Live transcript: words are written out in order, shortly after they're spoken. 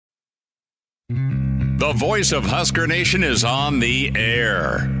The voice of Husker Nation is on the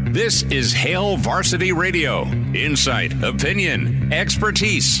air. This is Hail Varsity Radio. Insight, opinion,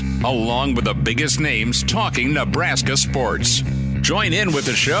 expertise, along with the biggest names talking Nebraska sports. Join in with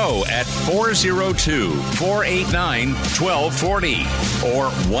the show at 402-489-1240 or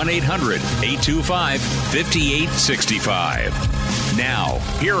 1-800-825-5865. Now,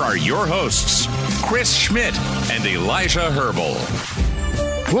 here are your hosts, Chris Schmidt and Elijah Herbel.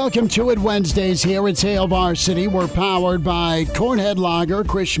 Welcome to it Wednesdays here at Hail Varsity. We're powered by Cornhead Lager.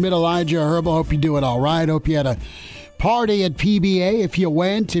 Chris Schmidt, Elijah Herbel. Hope you're doing all right. Hope you had a party at PBA. If you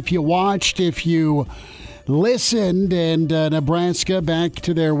went, if you watched, if you listened, and Nebraska back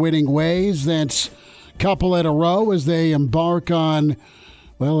to their winning ways. That's a couple in a row as they embark on,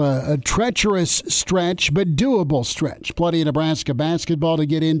 well, a treacherous stretch, but doable stretch. Plenty of Nebraska basketball to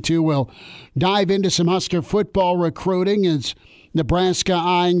get into. We'll dive into some Husker football recruiting as Nebraska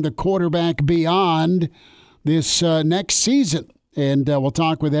eyeing the quarterback beyond this next season. And we'll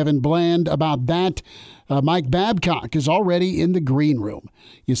talk with Evan Bland about that. Mike Babcock is already in the green room.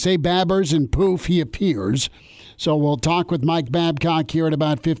 You say Babbers and poof, he appears. So we'll talk with Mike Babcock here in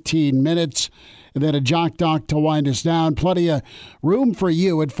about 15 minutes. And then a Jock Doc to wind us down. Plenty of room for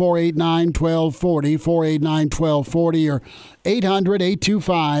you at 489-1240, 489-1240, or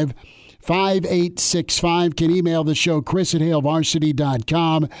 800-825-5865. Can email the show, Chris at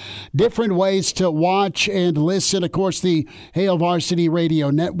HailVarsity.com. Different ways to watch and listen. Of course, the Hail Varsity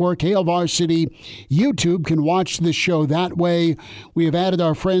Radio Network. Hail Varsity YouTube can watch the show that way. We have added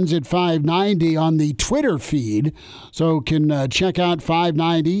our friends at 590 on the Twitter feed, so can check out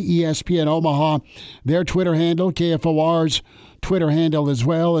 590 ESPN Omaha, their Twitter handle, KFOR's Twitter handle as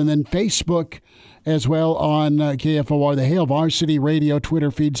well, and then Facebook as well on KFOR, the Hail Varsity Radio Twitter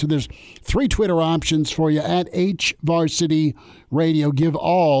feed. So there's 3 Twitter options for you at HVarsity Radio. Give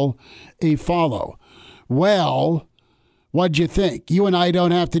all a follow. Well, what'd you think? You and I don't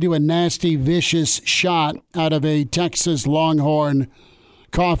have to do a nasty, vicious shot out of a Texas Longhorn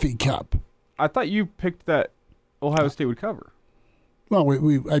coffee cup. I thought you picked that Ohio State would cover. Well,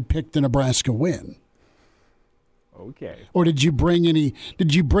 I picked the Nebraska win. Okay. Or did you bring any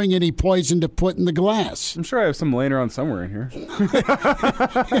poison to put in the glass? I'm sure I have some laying around somewhere in here.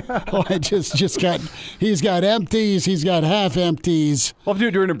 Well, I just got, he's got empties, he's got half empties. I'll have to do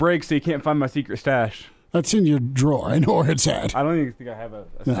it during a break so you can't find my secret stash. That's in your drawer. I know where it's at. I don't even think I have a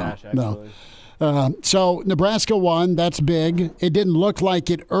stash, actually. No. So Nebraska won. That's big. It didn't look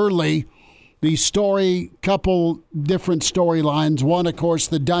like it early. The story, couple different storylines. One, of course,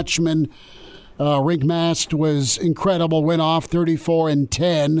 the Dutchman, Rienk Mast, was incredible. Went off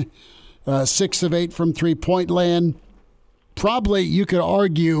 34-10, 6 of 8 from three-point land. Probably, you could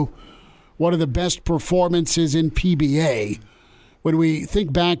argue, one of the best performances in PBA. When we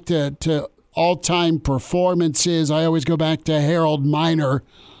think back to all-time performances, I always go back to Harold Miner,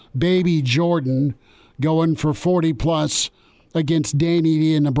 Baby Jordan, going for 40-plus against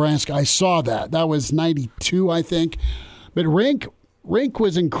Danny in Nebraska. I saw that. That was 92, I think. But Rienk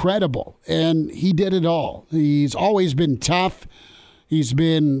was incredible, and he did it all. He's always been tough. He's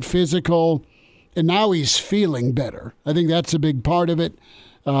been physical, and now he's feeling better. I think that's a big part of it.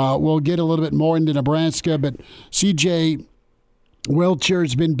 We'll get a little bit more into Nebraska, but CJ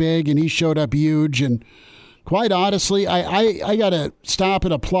Wilcher's been big, and he showed up huge. And quite honestly, I got to stop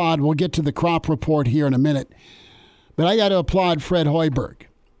and applaud. We'll get to the crop report here in a minute, but I got to applaud Fred Hoiberg.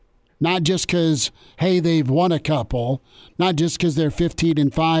 Not just because, hey, they've won a couple. Not just because they're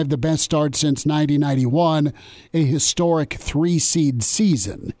 15-5, the best start since 1991, a historic 3-seed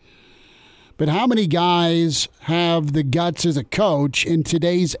season. But how many guys have the guts as a coach in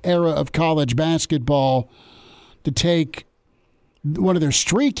today's era of college basketball to take one of their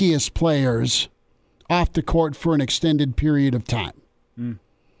streakiest players off the court for an extended period of time?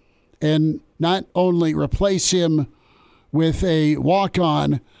 And not only replace him with a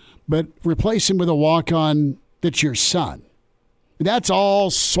walk-on, but replace him with a walk-on that's your son. That's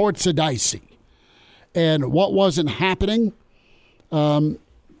all sorts of dicey. And what wasn't happening? Well,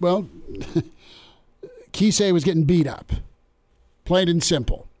 Kisei was getting beat up, plain and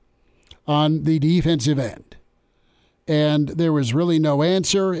simple, on the defensive end. And there was really no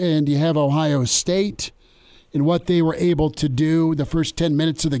answer. And you have Ohio State and what they were able to do the first 10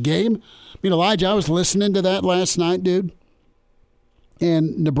 minutes of the game. I mean, Elijah, I was listening to that last night, dude.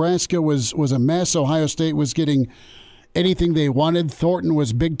 And Nebraska was a mess. Ohio State was getting anything they wanted. Thornton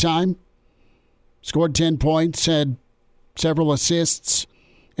was big time. Scored 10 points, had several assists.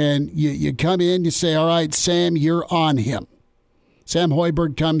 And you come in, you say, all right, Sam, you're on him. Sam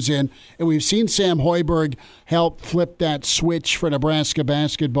Hoiberg comes in, and we've seen Sam Hoiberg help flip that switch for Nebraska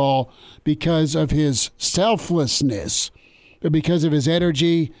basketball because of his selflessness, but because of his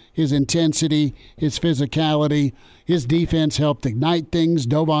energy, his intensity, his physicality. His defense helped ignite things,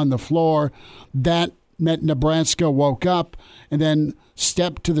 dove on the floor. That meant Nebraska woke up and then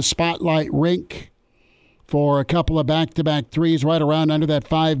stepped to the spotlight rink for a couple of back-to-back threes right around under that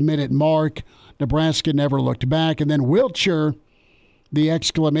 5-minute mark. Nebraska never looked back. And then Wilcher, the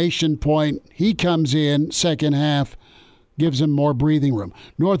exclamation point, he comes in second half, gives him more breathing room.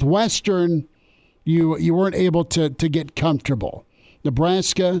 Northwestern, you weren't able to get comfortable.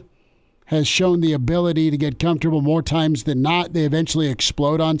 Nebraska has shown the ability to get comfortable more times than not. They eventually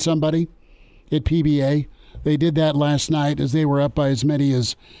explode on somebody at PBA. They did that last night as they were up by as many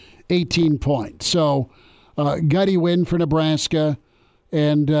as 18 points. So, gutty win for Nebraska,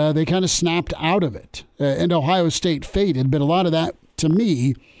 and they kind of snapped out of it. And Ohio State faded, but a lot of that, to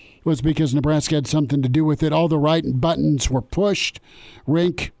me, was because Nebraska had something to do with it. All the right buttons were pushed.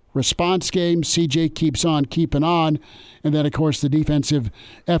 Rienk response game. CJ keeps on keeping on. And then, of course, the defensive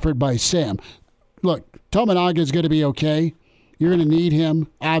effort by Sam. Look, Tominaga is going to be okay. You're going to need him,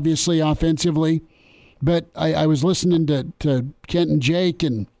 obviously, offensively. But I was listening to Kent and Jake,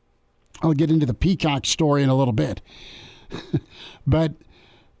 and I'll get into the Peacock story in a little bit. But,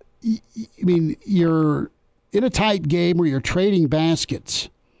 I mean, you're in a tight game where you're trading baskets,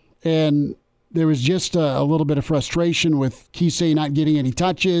 and there was just a little bit of frustration with Kisei not getting any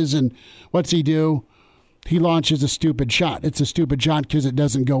touches, and what's he do? He launches a stupid shot. It's a stupid shot because it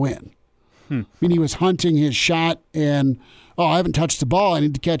doesn't go in. I mean, he was hunting his shot, and, I haven't touched the ball. I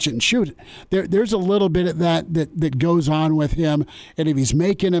need to catch it and shoot it. There's a little bit of that goes on with him, and if he's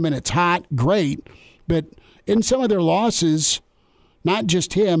making them and it's hot, great. But in some of their losses, not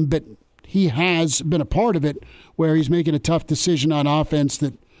just him, but he has been a part of it where he's making a tough decision on offense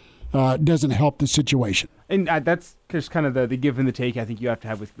that doesn't help the situation. And that's just kind of the give and the take I think you have to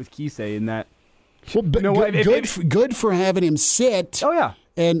have with Kisei in that. Well, but good for having him sit. Oh, yeah.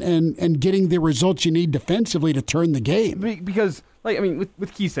 And getting the results you need defensively to turn the game. Because,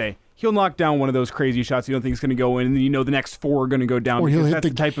 with Kisei, he'll knock down one of those crazy shots you don't think is going to go in, and then the next four are going to go down. Or he'll hit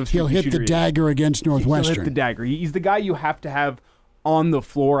the dagger against Northwestern. He'll hit the dagger. He's the guy you have to have on the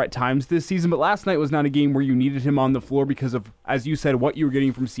floor at times this season, but last night was not a game where you needed him on the floor because of, as you said, what you were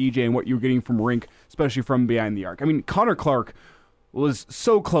getting from CJ and what you were getting from Rienk, especially from behind the arc. I mean, Connor Clark was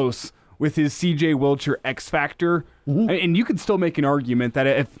so close with his CJ Wilcher X factor, and you could still make an argument that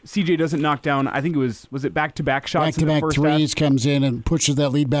if CJ doesn't knock down, I think was it back-to-back shots in the first half? Back-to-back threes comes in and pushes that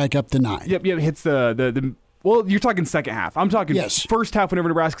lead back up to 9. Yep, hits the well, you're talking second half. I'm talking first half whenever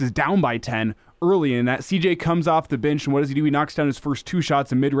Nebraska's down by 10 early in that. CJ comes off the bench, and what does he do? He knocks down his first 2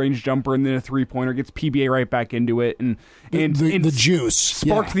 shots, a mid-range jumper and then a three-pointer, gets PBA right back into it. And the juice.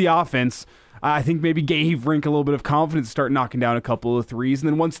 Sparked the offense. I think maybe gave Rienk a little bit of confidence to start knocking down a couple of threes. And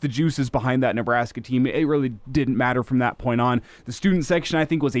then once the juice is behind that Nebraska team, it really didn't matter from that point on. The student section, I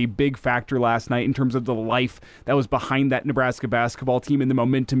think, was a big factor last night in terms of the life that was behind that Nebraska basketball team and the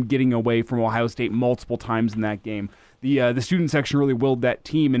momentum getting away from Ohio State multiple times in that game. The student section really willed that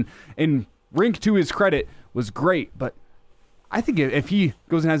team. And Rienk, to his credit, was great, but I think if he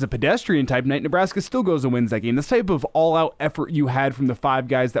goes and has a pedestrian-type night, Nebraska still goes and wins that game. This type of all-out effort you had from the 5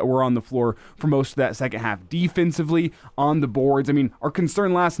 guys that were on the floor for most of that second half. Defensively, on the boards. I mean, our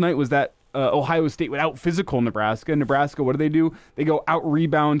concern last night was that Ohio State would out-physical Nebraska. Nebraska, what do? They go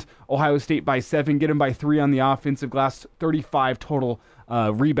out-rebound Ohio State by 7, get them by 3 on the offensive glass, 35 total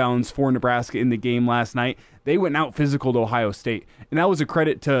rebounds for Nebraska in the game last night. They went out physical to Ohio State. And that was a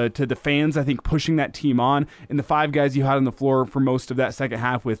credit to the fans, I think, pushing that team on. And the 5 guys you had on the floor for most of that second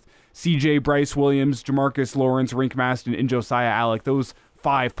half with CJ, Bryce Williams, Jamarcus Lawrence, Rienk Mast, and Josiah Alec. Those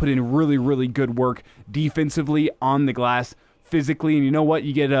 5 put in really, really good work defensively, on the glass, physically. And you know what?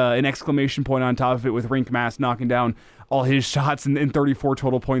 You get an exclamation point on top of it with Rienk Mast knocking down all his shots and 34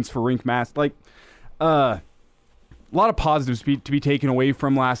 total points for Rienk Mast. A lot of positives to be taken away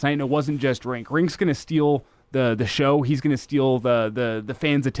from last night, and it wasn't just Rienk. Rienk's going to steal the show. He's going to steal the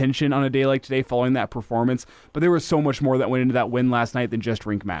fans' attention on a day like today following that performance. But there was so much more that went into that win last night than just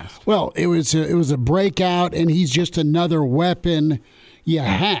Rienk Mast. Well, it was a breakout, and he's just another weapon you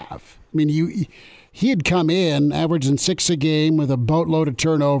have. I mean, he had come in averaging 6 a game with a boatload of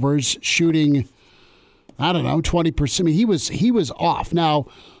turnovers, shooting, 20%. I mean, he was off. Now,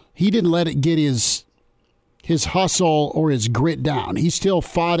 he didn't let it get his hustle or his grit down. He still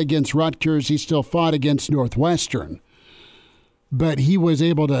fought against Rutgers. He still fought against Northwestern. But he was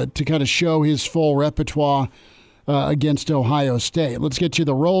able to kind of show his full repertoire against Ohio State. Let's get you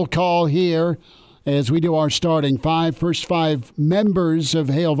the roll call here as we do our starting five. First five members of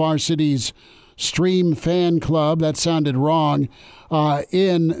Hail Varsity's Stream Fan Club. That sounded wrong.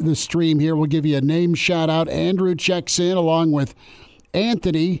 In the stream here, we'll give you a name shout-out. Andrew checks in along with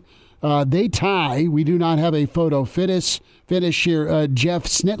Anthony. They tie. We do not have a photo finish here. Jeff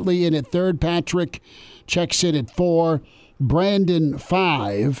Snitley in at third. Patrick checks in at 4. Brandon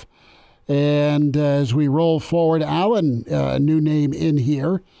 5. And as we roll forward, Alan, a new name in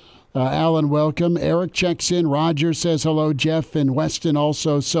here. Alan, welcome. Eric checks in. Roger says hello. Jeff and Weston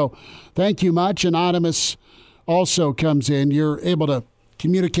also. So thank you much. Anonymous also comes in. You're able to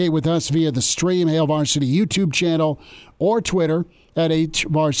communicate with us via the stream, Hail Varsity YouTube channel, or Twitter at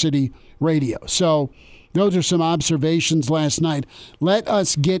HVarsity Radio. So those are some observations last night. Let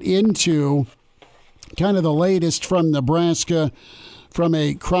us get into kind of the latest from Nebraska from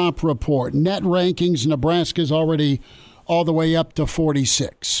a crop report. Net rankings, Nebraska's already all the way up to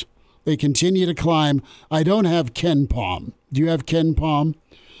 46. They continue to climb. I don't have Ken Palm. Do you have Ken Palm?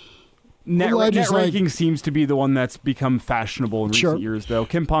 Net ranking seems to be the one that's become fashionable in recent years, though.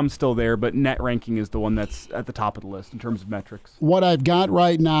 Ken Palm's still there, but net ranking is the one that's at the top of the list in terms of metrics. What I've got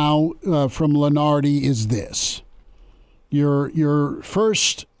right now from Lenardi is this. Your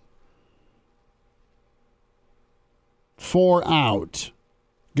first 4 out,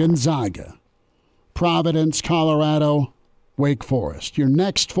 Gonzaga, Providence, Colorado, Wake Forest. Your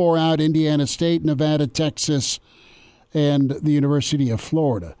next 4 out, Indiana State, Nevada, Texas, and the University of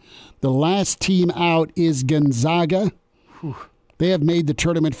Florida. The last team out is Gonzaga. Whew. They have made the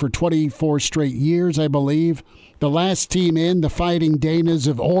tournament for 24 straight years, I believe. The last team in, the Fighting Danas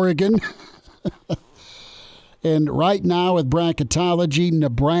of Oregon. And right now with bracketology,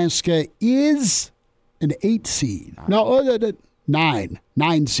 Nebraska is an 8 seed. No,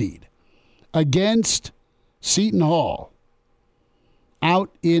 9 seed. Against Seton Hall.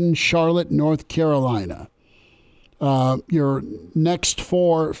 Out in Charlotte, North Carolina. Your next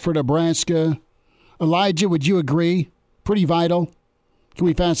 4 for Nebraska. Elijah, would you agree? Pretty vital. Can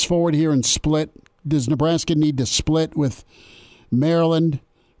we fast forward here and split? Does Nebraska need to split with Maryland,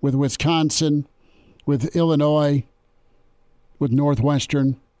 with Wisconsin, with Illinois, with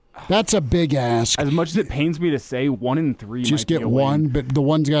Northwestern? That's a big ask. As much as it pains me to say, 1 and 3 just might get be a one, win. but the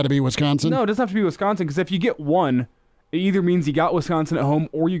one's got to be Wisconsin? No, it doesn't have to be Wisconsin, because if you get 1, it either means you got Wisconsin at home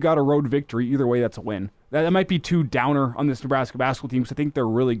or you got a road victory. Either way, that's a win. That might be too downer on this Nebraska basketball team, because I think they're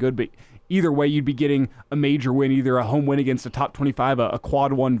really good, but either way, you'd be getting a major win, either a home win against a top 25, a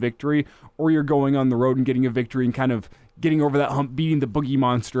quad 1 victory, or you're going on the road and getting a victory and kind of getting over that hump, beating the boogie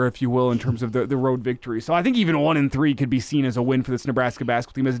monster, if you will, in terms of the road victory. So I think even 1 and 3 could be seen as a win for this Nebraska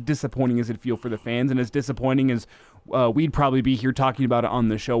basketball team, as disappointing as it feel for the fans, and as disappointing as we'd probably be here talking about it on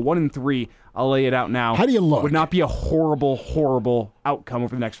the show. 1 and 3, I'll lay it out now. How do you look? Would not be a horrible, horrible outcome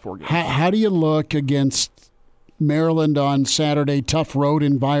over the next 4 games. How do you look against Maryland on Saturday? Tough road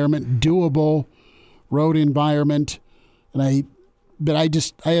environment, doable road environment, and I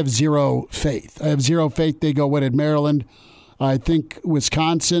have zero faith. I have zero faith they go win at Maryland. I think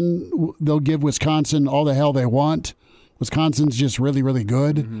Wisconsin, they'll give Wisconsin all the hell they want. Wisconsin's just really, really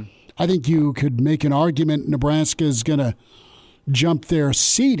good. Mm-hmm. I think you could make an argument Nebraska's going to jump their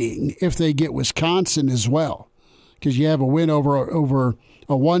seeding if they get Wisconsin as well, because you have a win over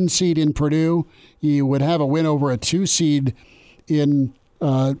a 1 seed in Purdue. You would have a win over a 2 seed in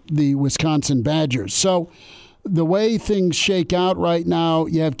the Wisconsin Badgers. So the way things shake out right now,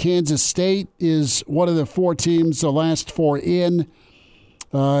 you have Kansas State is one of the 4 teams, the last 4 in.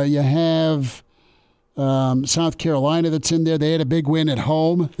 You have South Carolina that's in there. They had a big win at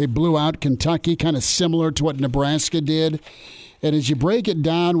home. They blew out Kentucky, kind of similar to what Nebraska did. And as you break it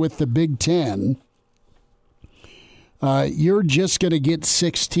down with the Big Ten, you're just going to get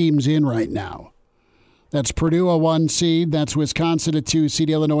 6 teams in right now. That's Purdue, a 1 seed. That's Wisconsin, a 2 seed.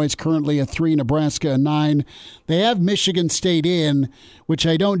 Illinois is currently a 3. Nebraska, a 9. They have Michigan State in, which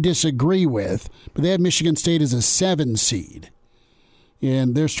I don't disagree with, but they have Michigan State as a 7 seed.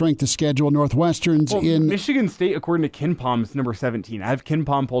 And their strength of schedule, Northwestern's in. Michigan State, according to Ken Palm, is number 17. I have Ken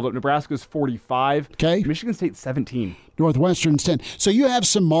Palm pulled up. Nebraska's 45. Okay. Michigan State's 17. Northwestern's 10. So you have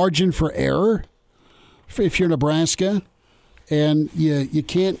some margin for error if you're Nebraska, and you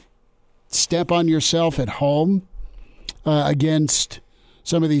can't step on yourself at home against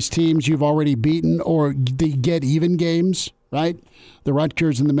some of these teams you've already beaten, or the get-even games, right? The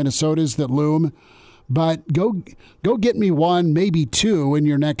Rutgers and the Minnesotas that loom. But go get me one, maybe two in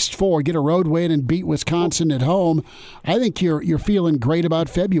your next four. Get a road win and beat Wisconsin at home. I think you're feeling great about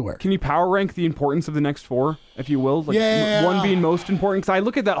February. Can you power rank the importance of the next four, if you will? Yeah. One being most important. Because I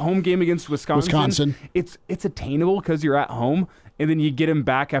look at that home game against Wisconsin. It's attainable because you're at home, and then you get them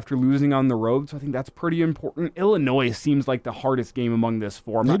back after losing on the road. So I think that's pretty important. Illinois seems like the hardest game among this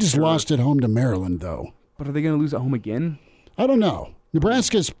four. They just lost at home to Maryland, though. But are they going to lose at home again? I don't know.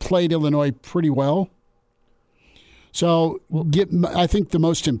 Nebraska's played Illinois pretty well. So I think the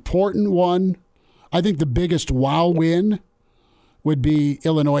most important one, I think the biggest wow win would be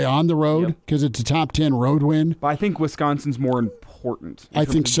Illinois on the road because it's a top 10 road win. But I think Wisconsin's more important. I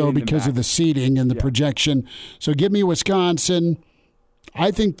think so because of the seeding and the projection. So give me Wisconsin.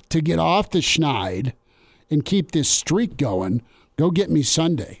 I think to get off the schneid and keep this streak going, go get me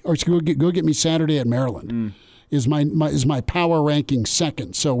Sunday or go get me Saturday at Maryland. Is my power ranking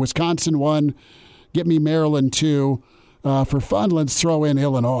second. So Wisconsin 1, get me Maryland 2. For fun, let's throw in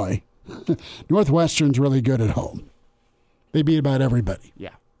Illinois. Northwestern's really good at home. They beat about everybody.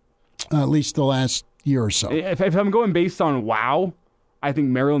 Yeah. At least the last year or so. If I'm going based on wow, I think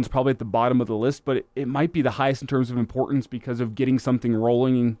Maryland's probably at the bottom of the list, but it might be the highest in terms of importance because of getting something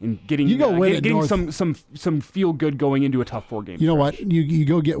rolling and getting some feel good going into a tough 4 game. You know what? You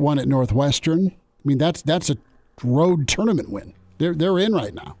go get one at Northwestern. I mean that's a road tournament win. They're in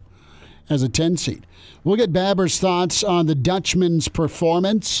right now as a 10 seed. We'll get Babber's thoughts on the Dutchman's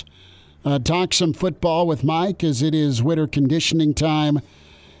performance. Talk some football with Mike as it is winter conditioning time,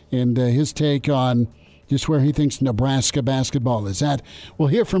 and his take on just where he thinks Nebraska basketball is at. We'll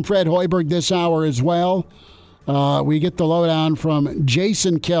hear from Fred Hoiberg this hour as well. We get the lowdown from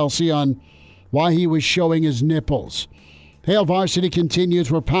Jason Kelsey on why he was showing his nipples. Hail Varsity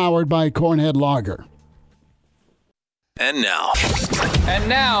continues. We're powered by Cornhead Lager. And now,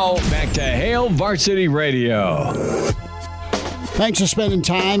 back to Hail Varsity Radio. Thanks for spending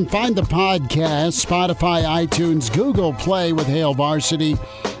time. Find the podcast, Spotify, iTunes, Google Play with Hail Varsity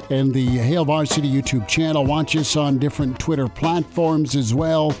and the Hail Varsity YouTube channel. Watch us on different Twitter platforms as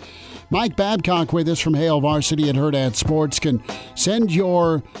well. Mike Babcock with us from Hail Varsity at Hurrdat Sports. Can send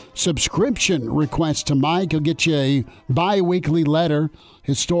your subscription request to Mike. He'll get you a bi-weekly letter,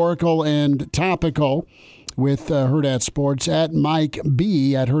 historical and topical, with Hurrdat Sports at Mike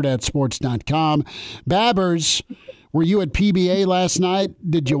B at hurrdatsports.com. Babbers, were you at PBA last night?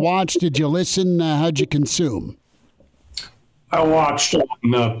 Did you watch? Did you listen? How'd you consume? I watched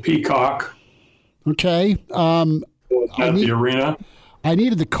on Peacock. Okay. At the arena. I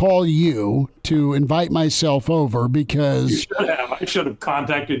needed to call you to invite myself over because... You should have. I should have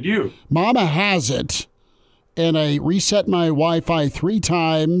contacted you. Mama has it, and I reset my Wi-Fi 3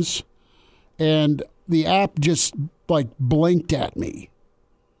 times, and the app just blinked at me.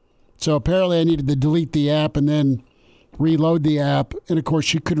 So apparently I needed to delete the app and then reload the app. And of course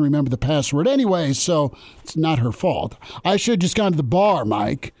she couldn't remember the password anyway, so it's not her fault. I should have just gone to the bar,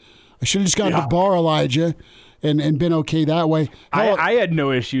 Mike. I should have just gone to the bar, Elijah, and been okay that way. I had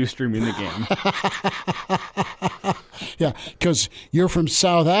no issue streaming the game. Yeah, because you're from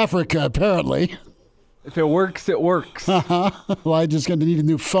South Africa, apparently. If it works, it works. Elijah's going to need a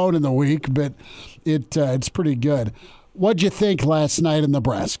new phone in the week, but it's pretty good. What'd you think last night in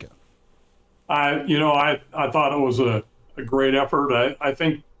Nebraska? I thought it was a great effort. I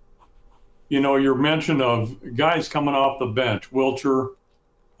think, your mention of guys coming off the bench, Wilcher,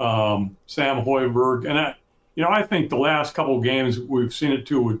 Sam Hoiberg, and I think the last couple of games we've seen it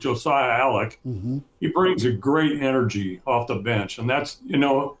too with Josiah Alec. Mm-hmm. He brings a great energy off the bench, and that's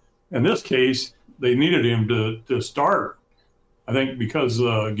in this case they needed him to start. I think because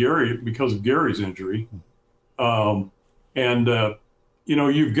of Gary's injury,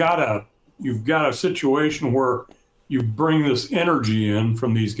 you've got a situation where you bring this energy in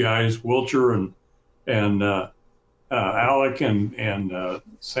from these guys, Wilcher and Alec and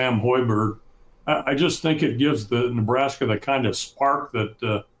Sam Hoiberg. I just think it gives the Nebraska the kind of spark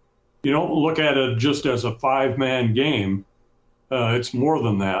that you don't look at it just as a 5-man game. It's more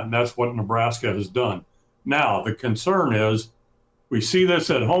than that, and that's what Nebraska has done. Now, the concern is we see this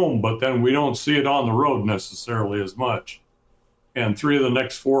at home, but then we don't see it on the road necessarily as much. And 3 of the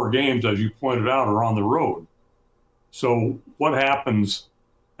next 4 games, as you pointed out, are on the road. So what happens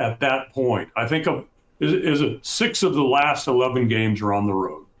at that point? I think is it 6 of the last 11 games are on the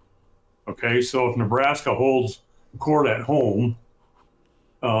road. Okay, so if Nebraska holds court at home,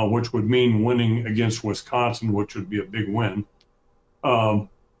 which would mean winning against Wisconsin, which would be a big win,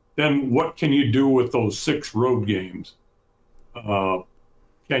 then what can you do with those 6 road games? How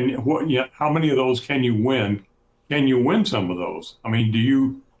many of those can you win? Can you win some of those? I mean, do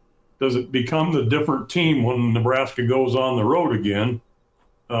does it become the different team when Nebraska goes on the road again,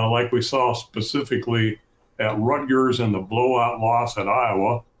 like we saw specifically at Rutgers and the blowout loss at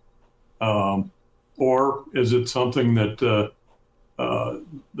Iowa? Or is it something that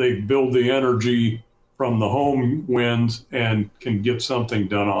they build the energy from the home wins and can get something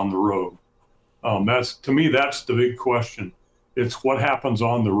done on the road? To me, that's the big question. It's what happens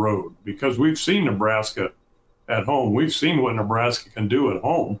on the road, because we've seen Nebraska at home. We've seen what Nebraska can do at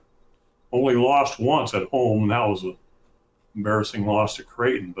home. Only lost once at home, and that was an embarrassing loss to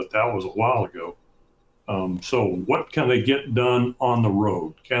Creighton, but that was a while ago. So what can they get done on the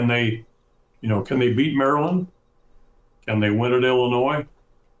road? Can they beat Maryland? Can they win at Illinois?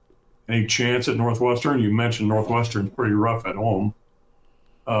 Any chance at Northwestern? You mentioned Northwestern's pretty rough at home.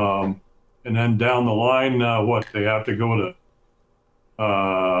 And then down the line, they have to go to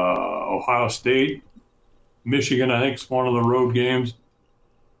Ohio State. Michigan, I think, is one of the road games.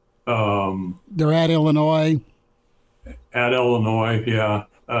 They're at Illinois. At Illinois, yeah.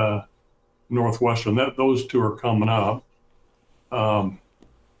 Northwestern. Those two are coming up. Can't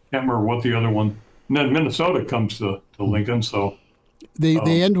remember what the other one. And then Minnesota comes to Lincoln. So they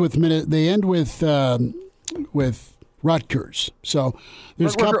end with Rutgers. So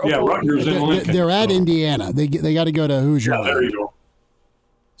there's Rutgers in Lincoln. They're at Indiana. They got to go to Hoosier. Yeah, there you go.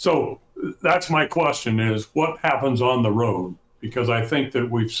 So that's my question: is what happens on the road? Because I think that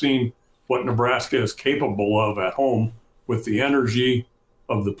we've seen what Nebraska is capable of at home with the energy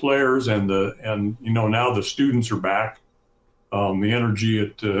of the players and now the students are back. The energy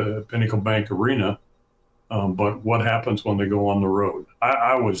at Pinnacle Bank Arena. But what happens when they go on the road?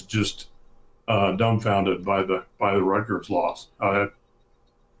 I was just dumbfounded by the Rutgers loss. I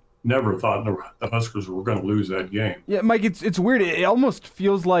never thought the Huskers were going to lose that game. Yeah, Mike, it's weird. It almost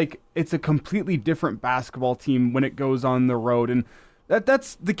feels like it's a completely different basketball team when it goes on the road, and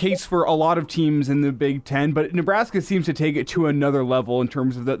that's the case for a lot of teams in the Big Ten, but Nebraska seems to take it to another level in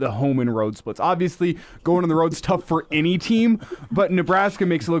terms of the home and road splits. Obviously, going on the road's tough for any team, but Nebraska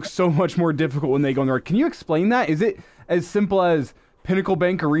makes it look so much more difficult when they go on the road. Can you explain that? Is it as simple as Pinnacle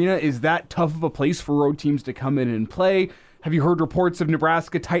Bank Arena is that tough of a place for road teams to come in and play? Have you heard reports of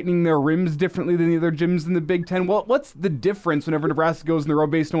Nebraska tightening their rims differently than the other gyms in the Big Ten? Well, what's the difference whenever Nebraska goes on the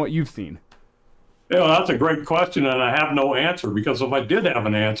road based on what you've seen? Yeah, that's a great question, and I have no answer, because if I did have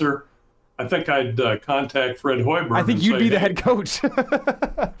an answer, I think I'd contact Fred Hoiberg. I think you'd be the head coach.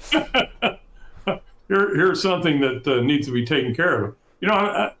 Here's something that needs to be taken care of.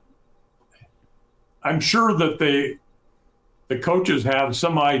 I'm sure that the coaches have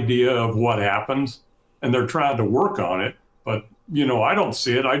some idea of what happens, and they're trying to work on it. But, I don't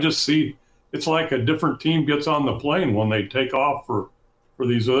see it. I just see it's like a different team gets on the plane when they take off for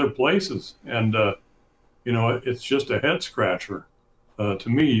these other places. And, it's just a head scratcher to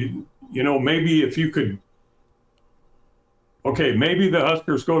me. Maybe if you could, maybe the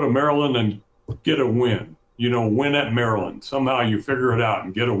Huskers go to Maryland and get a win, win at Maryland. Somehow you figure it out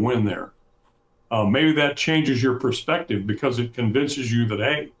and get a win there. Maybe that changes your perspective, because it convinces you that,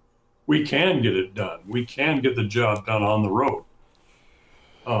 hey, we can get it done. We can get the job done on the road.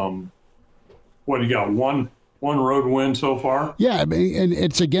 What do you got? One road win so far? Yeah, and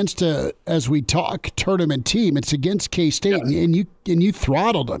it's against as we talk, tournament team. It's against K-State, yeah. and you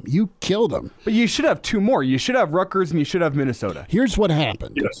throttled them. You killed them. But you should have two more. You should have Rutgers and you should have Minnesota. Here's what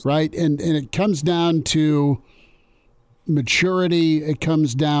happened, yes. Right? And it comes down to maturity. It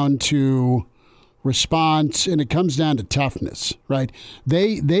comes down to response, and it comes down to toughness, right?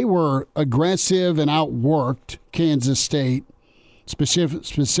 They were aggressive and outworked Kansas State,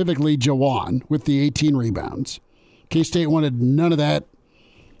 specifically Jawan, with the 18 rebounds. K-State wanted none of that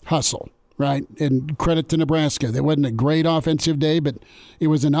hustle, right? And credit to Nebraska. That wasn't a great offensive day, but it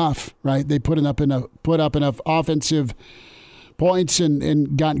was enough, right? They put up enough offensive points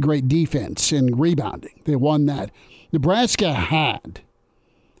and got great defense and rebounding. They won that. Nebraska had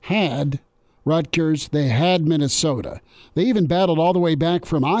Rutgers, they had Minnesota. They even battled all the way back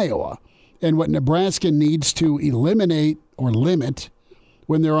from Iowa. And what Nebraska needs to eliminate or limit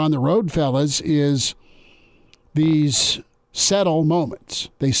when they're on the road, fellas, is these settle moments.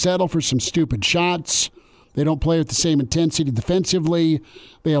 They settle for some stupid shots. They don't play with the same intensity defensively.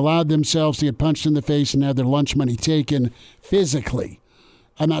 They allowed themselves to get punched in the face and have their lunch money taken physically.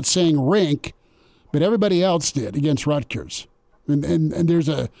 I'm not saying Rienk, but everybody else did against Rutgers. And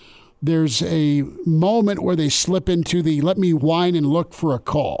there's a moment where they slip into the let me whine and look for a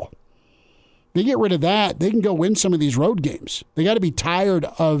call. They get rid of that, they can go win some of these road games. They got to be tired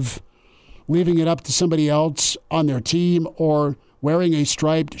of leaving it up to somebody else on their team or wearing a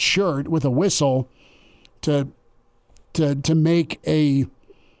striped shirt with a whistle to make a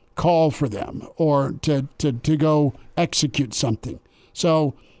call for them or to go execute something.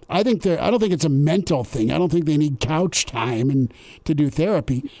 So I don't think it's a mental thing. I don't think they need couch time and to do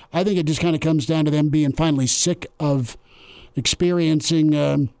therapy. I think it just kind of comes down to them being finally sick of experiencing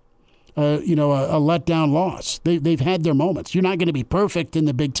a letdown loss. They've had their moments. You're not going to be perfect in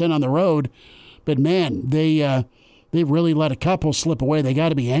the Big Ten on the road, but man, they've really let a couple slip away. They got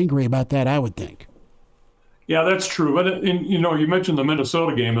to be angry about that, I would think. Yeah, that's true. But you mentioned the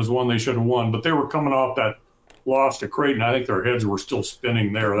Minnesota game as one they should have won, but they were coming off that loss to Creighton. I think their heads were still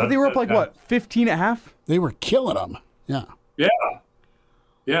spinning there. They were up what, 15 at half? They were killing them. Yeah.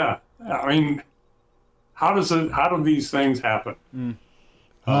 Yeah. I mean, how do these things happen?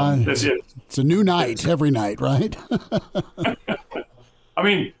 It's a new night every night, right? I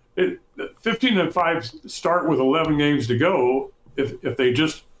mean, 15-5 start with 11 games to go. If they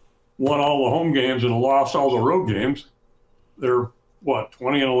just won all the home games and lost all the road games, they're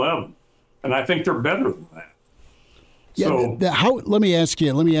 20-11, and I think they're better than that. Yeah. So let me ask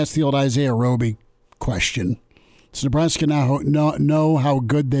the old Isaiah Roby question. Does Nebraska now know how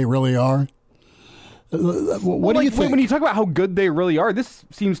good they really are? What do you think? When you talk about how good they really are, this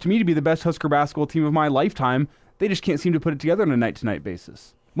seems to me to be the best Husker basketball team of my lifetime. They just can't seem to put it together on a night-to-night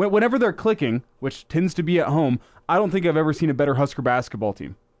basis. Whenever they're clicking, which tends to be at home, I don't think I've ever seen a better Husker basketball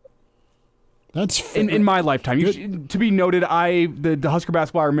team. That's fair. In my lifetime. To be noted, the Husker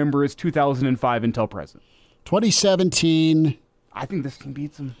basketball I remember is 2005 until present. 2017. I think this team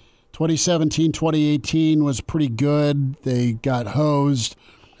beats them. 2017, 2018 was pretty good. They got hosed.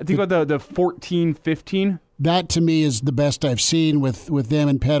 I think about the 14-15. That, to me, is the best I've seen with them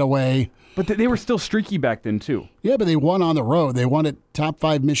and Petaway. But they were still streaky back then, too. Yeah, but they won on the road. They won at top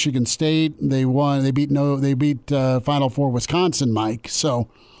 5 Michigan State. They won. They beat Final Four Wisconsin, Mike. So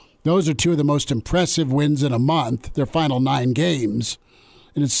those are two of the most impressive wins in a month, their final 9 games.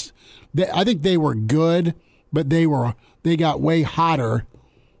 And I think they were good, but they got way hotter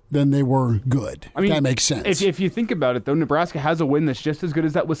than they were good. I mean, if that makes sense. If you think about it, though, Nebraska has a win that's just as good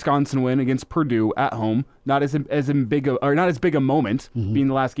as that Wisconsin win against Purdue at home. Not as big a moment, being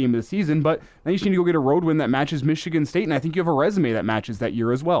the last game of the season, but now you just need to go get a road win that matches Michigan State, and I think you have a resume that matches that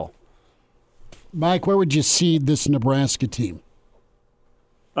year as well. Mike, where would you seed this Nebraska team?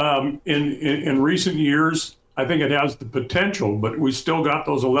 In recent years, I think it has the potential, but we still got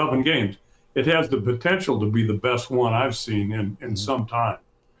those 11 games. It has the potential to be the best one I've seen in some time.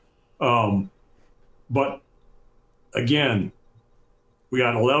 But again, we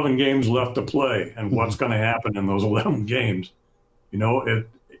got 11 games left to play, and what's going to happen in those 11 games? The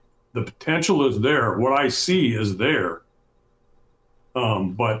potential is there. What I see is there.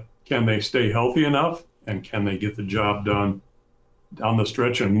 But can they stay healthy enough, and can they get the job done down the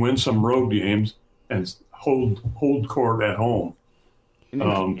stretch and win some road games and hold court at home?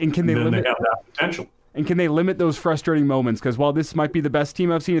 And can they have that potential. And can they limit those frustrating moments? Because while this might be the best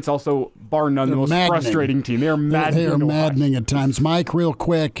team I've seen, it's also, bar none, the most frustrating team. They are maddening. They are maddening at times. Mike, real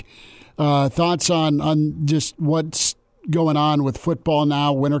quick, thoughts on just what's going on with football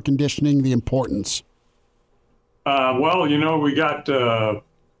now, winter conditioning, the importance? Well, we got, half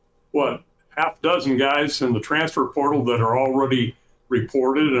dozen guys in the transfer portal that are already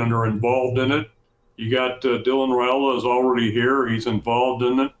reported and are involved in it. You got Dylan Raiola is already here. He's involved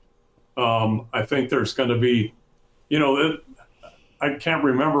in it. I think there's going to be, I can't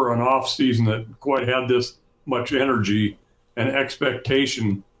remember an off season that quite had this much energy and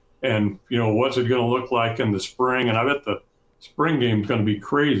expectation and, what's it going to look like in the spring? And I bet the spring game's going to be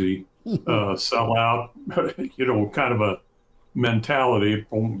crazy, sell out, kind of a mentality. It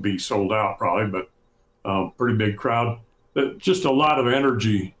won't be sold out probably, but pretty big crowd. Just a lot of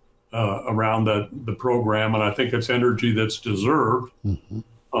energy around the program, and I think it's energy that's deserved.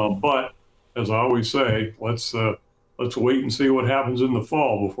 But as I always say, let's wait and see what happens in the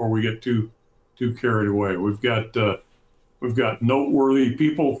fall before we get too carried away. We've got noteworthy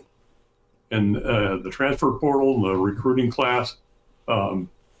people in the transfer portal, the recruiting class,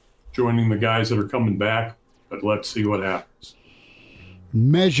 joining the guys that are coming back. But let's see what happens.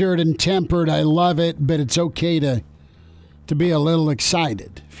 Measured and tempered, I love it, but it's okay to be a little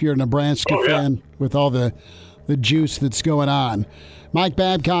excited if you're a Nebraska fan with all the juice that's going on. Mike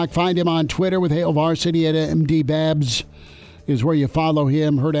Babcock, find him on Twitter with Hail Varsity at MD Babs is where you follow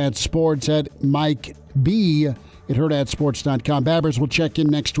him. Hurrdat Sports at Mike B at hurrdatsports.com. Babbers will check in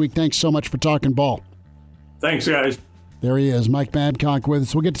next week. Thanks so much for talking ball. Thanks, guys. There he is, Mike Babcock with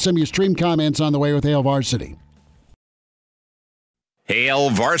us. We'll get to some of your stream comments on the way with Hail Varsity. Hail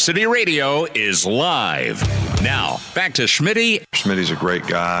Varsity Radio is live. Now, back to Schmitty. Schmitty's a great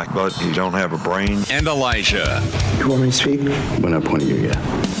guy, but he don't have a brain. And Elijah. You want me to speak? When I point at you,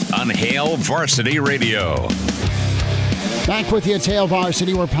 yeah. On Hail Varsity Radio. Back with you at Hail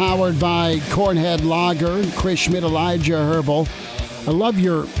Varsity. We're powered by Cornhead Lager, Chris Schmidt, Elijah Herbel. I love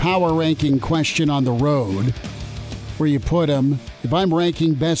your power ranking question on the road, where you put them. If I'm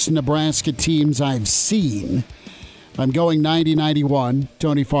ranking best Nebraska teams I've seen, I'm going 90-91,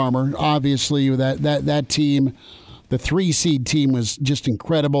 Tony Farmer. Obviously, that team, the 3-seed team, was just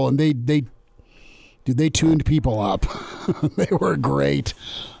incredible, and they tuned people up. They were great.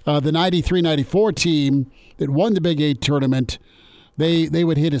 The 93-94 team that won the Big 8 tournament, they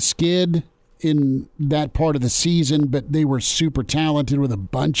would hit a skid in that part of the season, but they were super talented with a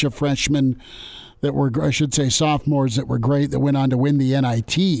bunch of freshmen that were, I should say, sophomores that were great, that went on to win the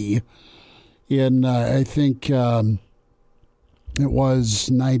NIT in, I think, it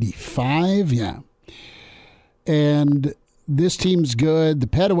was 95, yeah. And this team's good. The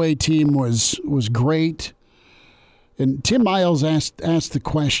Petaway team was great. And Tim Miles asked the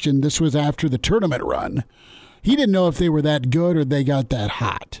question, this was after the tournament run. He didn't know if they were that good or they got that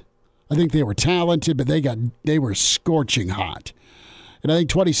hot. I think they were talented, but they were scorching hot. And I think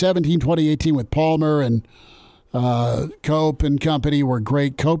 2017, 2018 with Palmer and Cope and company were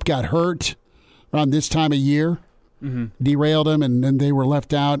great. Cope got hurt around this time of year, derailed him, and then they were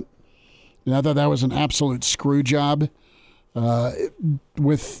left out. And I thought that was an absolute screw job.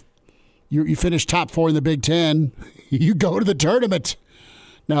 With you finish top 4 in the Big Ten, you go to the tournament.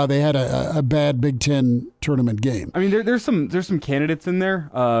 No, they had a bad Big Ten tournament game. I mean, there's some candidates in there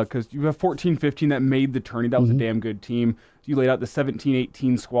because you have 14-15 that made the tourney. That was a damn good team. You laid out the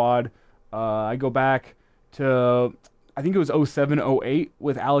 17-18 squad. I go back to, I think it was 07-08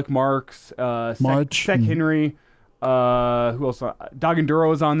 with Alec Marks, Sec Henry. Who else? Doggenduro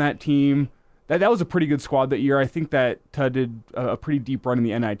was on that team. That was a pretty good squad that year. I think that did a pretty deep run in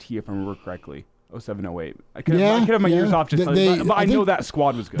the NIT, if I remember correctly. 07-08. I could have my years off just, but I know that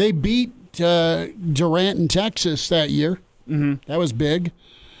squad was good. They beat Durant in Texas that year. That was big.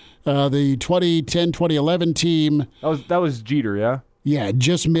 The 2010-2011 team. That was Jeter, yeah? Yeah,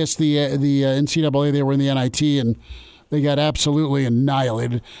 just missed the NCAA. They were in the NIT, and they got absolutely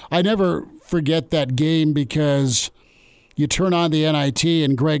annihilated. I never forget that game because you turn on the NIT,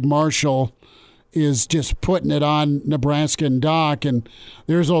 and Greg Marshall is just putting it on Nebraska and Doc, and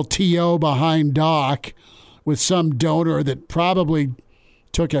there's old T.O. behind Doc with some donor that probably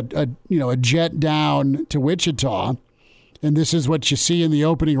took a jet down to Wichita, and this is what you see in the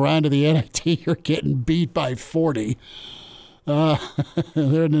opening round of the NIT. You're getting beat by 40. There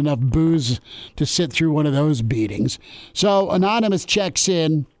isn't enough booze to sit through one of those beatings. So Anonymous checks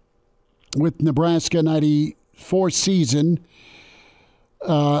in with Nebraska 94 season.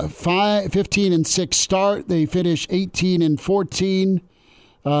 15-6 start. They finish 18-14.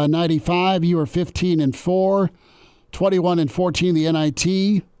 95, you were 15-4. 21-14 the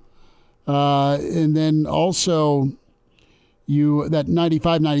NIT. And then also that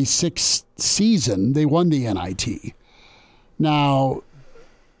 95-96 season, they won the NIT. Now,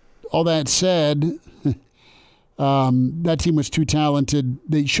 all that said, that team was too talented.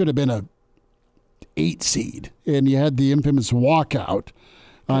 They should have been a 8 seed, and you had the infamous walkout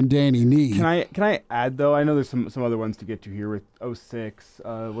on Danny Nee. Can I add though? I know there's some other ones to get to here with 06.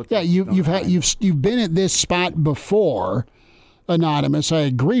 You've been at this spot before, Anonymous. I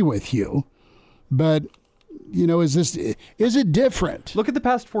agree with you, but is it different? Look at the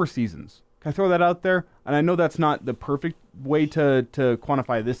past 4 seasons. Can I throw that out there? And I know that's not the perfect way to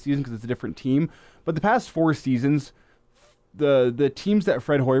quantify this season because it's a different team, but the past 4 seasons, the teams that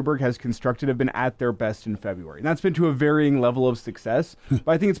Fred Hoiberg has constructed have been at their best in February. And that's been to a varying level of success, but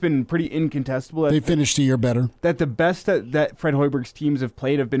I think it's been pretty incontestable. They finished the year better. That the best that Fred Hoiberg's teams have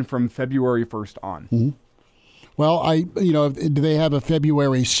played have been from February 1st on. Mm-hmm. Well, do they have a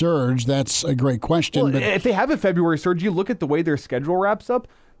February surge? That's a great question. Well, but if they have a February surge, you look at the way their schedule wraps up,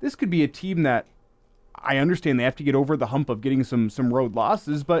 this could be a team that I understand they have to get over the hump of getting some road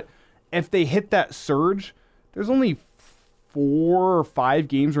losses, but if they hit that surge, there's only 4 or 5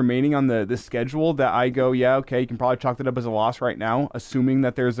 games remaining on the schedule that I go, yeah, okay, you can probably chalk that up as a loss right now, assuming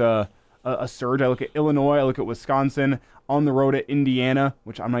that there's a surge. I look at Illinois, I look at Wisconsin, on the road at Indiana,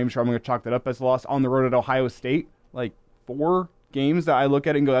 which I'm not even sure I'm going to chalk that up as a loss, on the road at Ohio State. Like 4 games that I look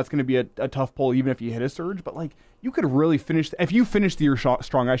at and go, that's going to be a tough pull even if you hit a surge. But like, you could really finish, if you finish the year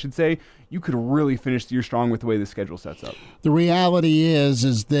strong, I should say, you could really finish the year strong with the way the schedule sets up. The reality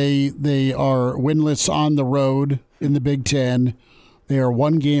is they are winless on the road in the Big Ten. They are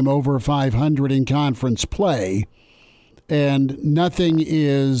 1 game over 500 in conference play. and nothing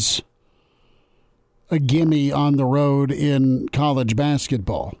is a gimme on the road in college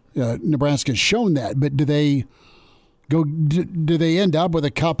basketball. Nebraska's shown that, but do they end up with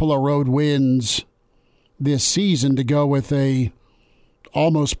a couple of road wins this season to go with a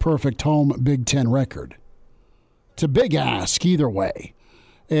almost perfect home Big Ten record? It's a big ask either way.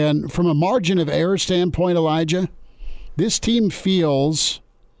 And from a margin of error standpoint, Elijah, this team feels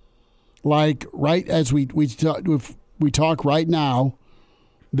like right as we talk right now,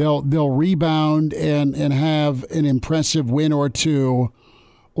 they'll rebound and have an impressive win or two,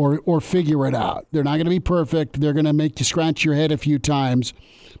 or figure it out. They're not going to be perfect. They're going to make you scratch your head a few times,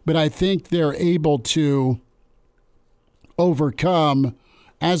 but I think they're able to overcome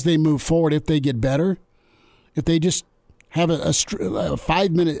as they move forward if they get better. If they just have a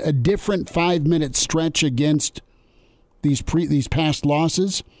different 5-minute stretch against these past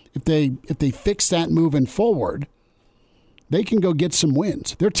losses, if they fix that moving forward, they can go get some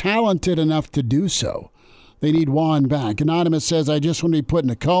wins. They're talented enough to do so. They need Juan back. Anonymous says, I just want to be put in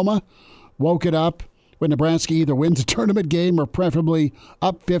a coma. Woke it up when Nebraska either wins a tournament game or preferably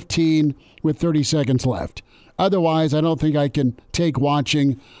up 15 with 30 seconds left. Otherwise, I don't think I can take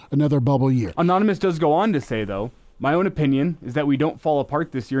watching another bubble year. Anonymous does go on to say, though, my own opinion is that we don't fall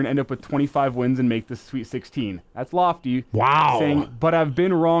apart this year and end up with 25 wins and make the Sweet 16. That's lofty. Wow. Saying, but I've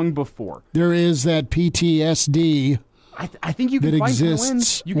been wrong before. There is that PTSD I think you can find 10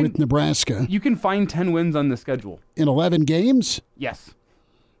 wins. With Nebraska. You can find 10 wins on the schedule. In 11 games? Yes.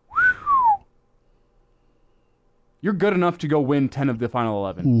 You're good enough to go win 10 of the final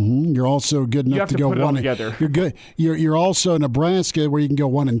 11. Mm-hmm. You're also good enough to go put it all 1 together. You're good. You're also Nebraska where you can go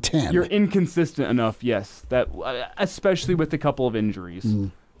 1-10. You're inconsistent enough, yes. That especially with a couple of injuries.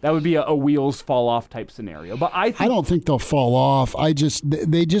 That would be a wheels fall off type scenario. But I don't think they'll fall off.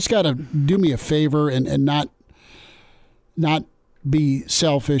 They just got to do me a favor and not be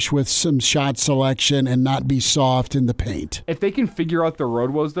selfish with some shot selection and not be soft in the paint. If they can figure out their road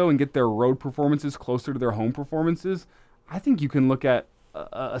woes, though, and get their road performances closer to their home performances, I think you can look at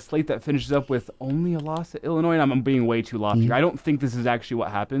a slate that finishes up with only a loss at Illinois. And I'm being way too lofty here. I don't think this is actually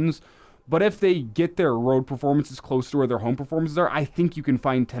what happens. But if they get their road performances close to where their home performances are, I think you can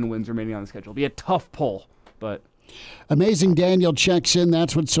find 10 wins remaining on the schedule. It'll be a tough pull, but... Amazing Daniel checks in.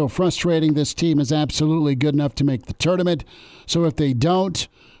 That's what's so frustrating. This team is absolutely good enough to make the tournament. So if they don't,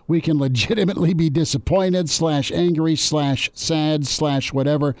 we can legitimately be disappointed / angry / sad /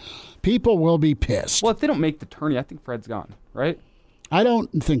 whatever. People will be pissed. Well, if they don't make the tourney, I think Fred's gone, right? I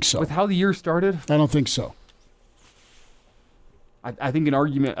don't think so. With how the year started? I don't think so. I think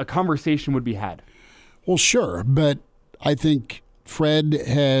a conversation would be had. Well, sure, but I think Fred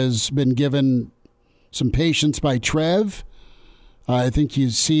has been given some patience by Trev. I think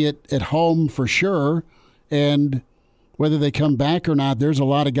you see it at home for sure. And whether they come back or not, there's a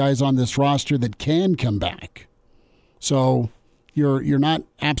lot of guys on this roster that can come back. So you're not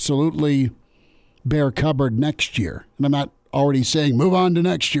absolutely bare cupboard next year. And I'm not already saying move on to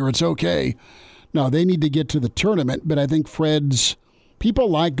next year. It's okay. No, they need to get to the tournament. But I think people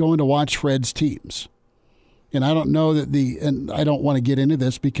like going to watch Fred's teams. And I don't know and I don't want to get into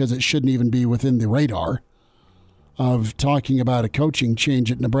this because it shouldn't even be within the radar of talking about a coaching change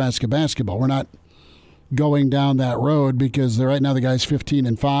at Nebraska basketball. We're not going down that road because right now the guy's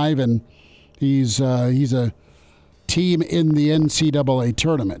 15-5 and he's a team in the NCAA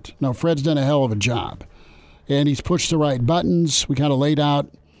tournament. Now, Fred's done a hell of a job, and he's pushed the right buttons. We kind of laid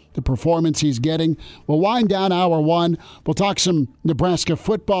out the performance he's getting. We'll wind down hour one. We'll talk some Nebraska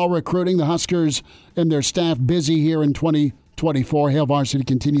football recruiting. The Huskers and their staff busy here in 2024. Hail Varsity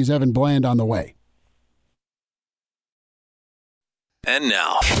continues. Evan Bland on the way. And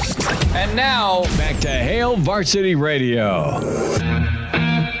now, back to Hail Varsity Radio.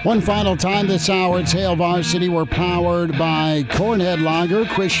 One final time this hour, it's Hail Varsity. We're powered by Cornhead Lager,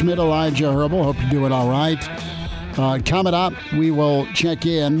 Chris Schmidt, Elijah Herbel. Hope you're doing all right. Coming up, we will check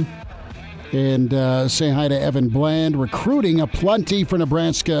in and say hi to Evan Bland. Recruiting aplenty for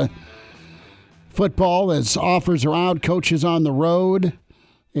Nebraska football as offers are out, coaches on the road,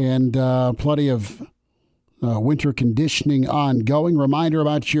 and plenty of winter conditioning ongoing. Reminder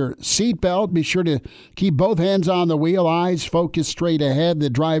about your seatbelt. Be sure to keep both hands on the wheel, eyes focused straight ahead. The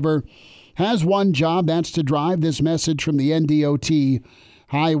driver has one job, that's to drive. This message from the NDOT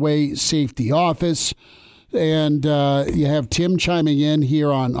Highway Safety Office. And you have Tim chiming in here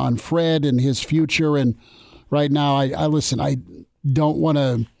on Fred and his future. And right now, I listen, I don't want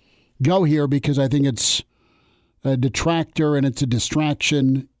to go here because I think it's a detractor and it's a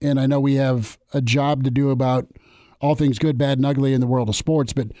distraction. And I know we have a job to do about all things good, bad, and ugly in the world of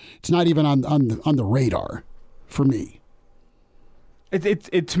sports, but it's not even on the radar for me.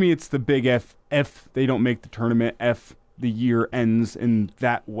 To me, it's the big F. If they don't make the tournament, F the year ends in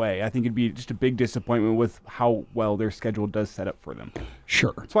that way. I think it'd be just a big disappointment with how well their schedule does set up for them.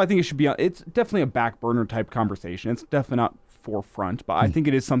 Sure. So I think it should be. It's definitely a back burner type conversation. It's definitely not forefront, but I think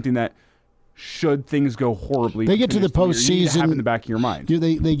it is something that, should things go horribly, they get to the postseason, you need to have in the back of your mind.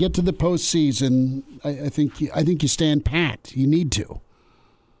 They get to the postseason. I think you stand pat. You need to.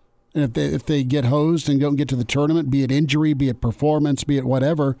 And if they get hosed and don't get to the tournament, be it injury, be it performance, be it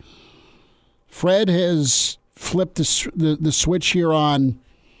whatever, Fred has flipped the switch here on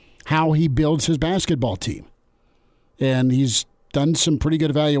how he builds his basketball team, and he's done some pretty good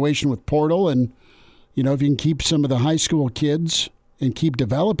evaluation with portal. And if you can keep some of the high school kids and keep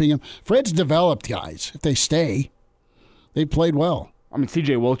developing them. Fred's developed guys. If they stay, they've played well. I mean,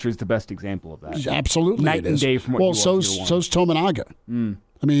 C.J. Wilcher is the best example of that. Absolutely, night and day from what he was. So's Tominaga.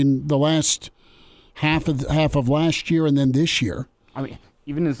 I mean, the last half of last year and then this year. I mean,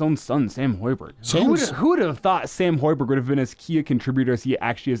 even his own son, Sam Hoiberg. Who would have thought Sam Hoiberg would have been as key a contributor as he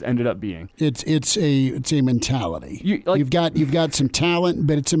actually has ended up being? It's a mentality. You've got some talent,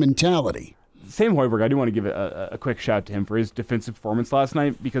 but it's a mentality. Sam Hoiberg, I do want to give a quick shout to him for his defensive performance last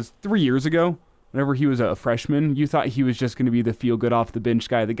night, because 3 years ago, whenever he was a freshman, you thought he was just going to be the feel-good off-the-bench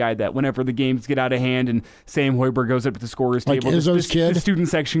guy, the guy that whenever the games get out of hand and Sam Hoiberg goes up to the scorer's table, the student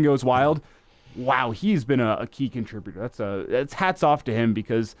section goes wild. Wow, he's been a key contributor. That's hats off to him,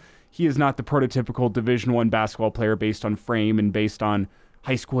 because he is not the prototypical Division I basketball player based on frame and based on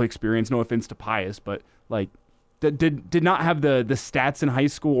high school experience. No offense to Pius, but did not have the stats in high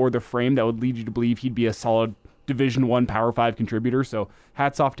school or the frame that would lead you to believe he'd be a solid Division I Power 5 contributor. So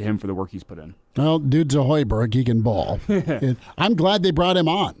hats off to him for the work he's put in. Well, dude's a Hoiberg. He can ball. I'm glad they brought him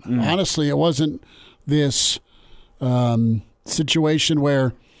on. Honestly, it wasn't this situation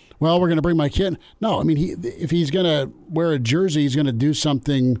where, well, we're going to bring my kid. No, I mean, if he's going to wear a jersey, he's going to do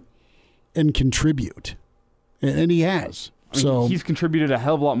something and contribute. And he has. So he's contributed a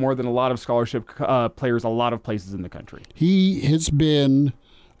hell of a lot more than a lot of scholarship players a lot of places in the country. He has been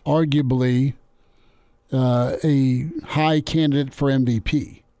arguably a high candidate for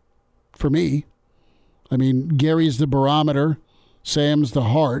MVP. For me, I mean, Gary's the barometer, Sam's the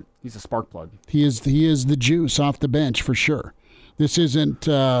heart. He's a spark plug. He is the juice off the bench for sure. This isn't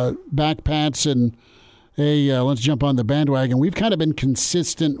back pats and, hey, let's jump on the bandwagon. We've kind of been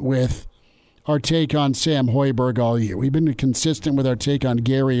consistent with our take on Sam Hoiberg all year. We've been consistent with our take on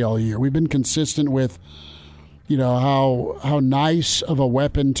Gary all year. We've been consistent with, how nice of a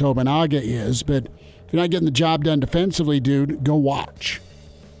weapon Tominaga is. But if you're not getting the job done defensively, dude, go watch.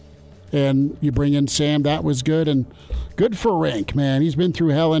 And you bring in Sam. That was good. And good for Rienk, man. He's been through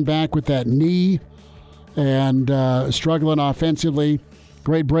hell and back with that knee and struggling offensively.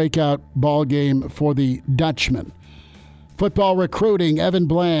 Great breakout ball game for the Dutchman. Football recruiting, Evan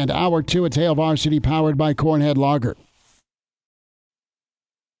Bland, Hour 2 at Hail Varsity, powered by Cornhead Lager.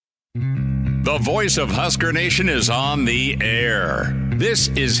 The voice of Husker Nation is on the air. This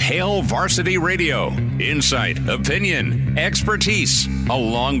is Hail Varsity Radio. Insight, opinion, expertise,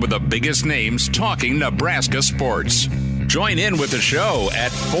 along with the biggest names talking Nebraska sports. Join in with the show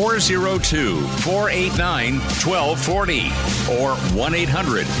at 402-489-1240 or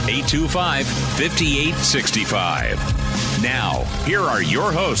 1-800-825-5865. Now, here are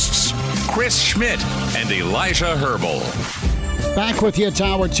your hosts, Chris Schmidt and Elijah Herbel. Back with you at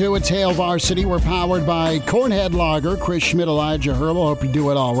Hour 2. It's Hail Varsity. We're powered by Cornhead Lager. Chris Schmidt, Elijah Herbel. Hope you do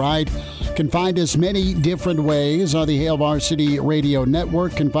it all right. Can find us many different ways on the Hail Varsity Radio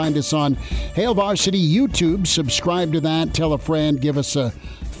Network. Can find us on Hail Varsity YouTube. Subscribe to that. Tell a friend. Give us a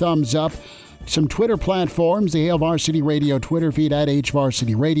thumbs up. Some Twitter platforms. The Hail Varsity Radio Twitter feed at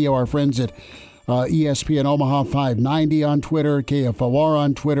HVarsity Radio. Our friends at ESPN Omaha 590 on Twitter. KFOR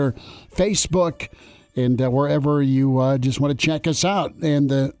on Twitter. Facebook. And wherever you just want to check us out. And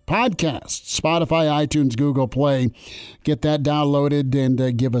the podcast, Spotify, iTunes, Google Play. Get that downloaded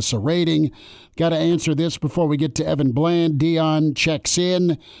and give us a rating. Got to answer this before we get to Evan Bland. Dion checks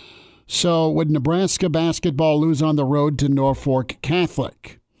in. So would Nebraska basketball lose on the road to Norfolk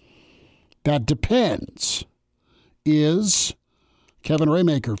Catholic? That depends. Is Kevin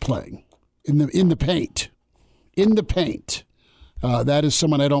Raymaker playing in the paint? In the paint. That is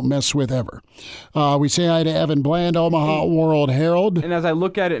someone I don't mess with ever. We say hi to Evan Bland, Omaha World Herald. And as I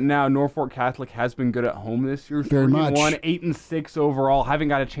look at it now, Norfolk Catholic has been good at home this year. Very much. 8-6 overall. Haven't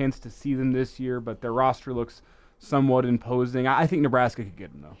got a chance to see them this year, but their roster looks somewhat imposing. I think Nebraska could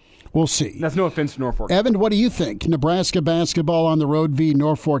get them, though. We'll see. That's no offense to Norfolk. Evan, what do you think? Nebraska basketball on the road v.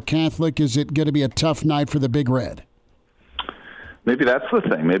 Norfolk Catholic. Is it going to be a tough night for the Big Red? maybe that's the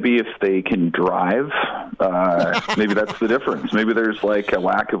thing. Maybe if they can drive, maybe that's the difference. Maybe there's like a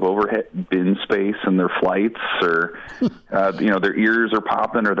lack of overhead bin space in their flights, or their ears are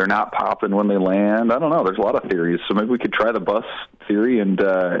popping or they're not popping when they land. I don't know. There's a lot of theories. So maybe we could try the bus theory and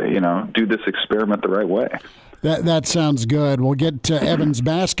do this experiment the right way. That sounds good. We'll get to Evan's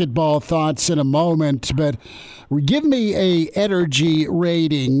basketball thoughts in a moment, but give me a energy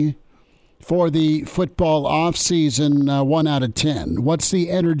rating for the football offseason, 1 out of 10. What's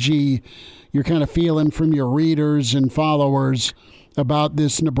the energy you're kind of feeling from your readers and followers about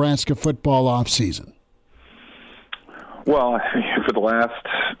this Nebraska football offseason? Well, for the last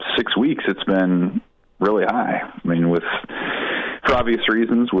 6 weeks, it's been really high. I mean, for obvious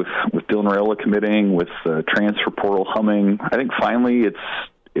reasons, with Dylan Raiola committing, with transfer portal humming, I think finally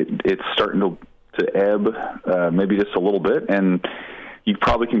it's starting to ebb, maybe just a little bit, and you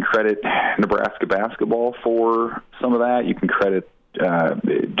probably can credit Nebraska basketball for some of that. You can credit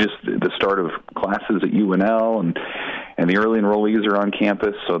just the start of classes at UNL, and the early enrollees are on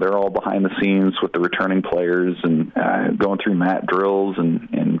campus, so they're all behind the scenes with the returning players and going through mat drills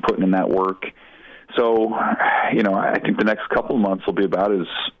and putting in that work. So, I think the next couple of months will be about as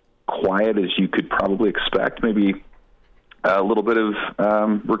quiet as you could probably expect. Maybe a little bit of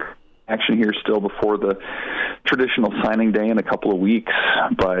action here still before the traditional signing day in a couple of weeks.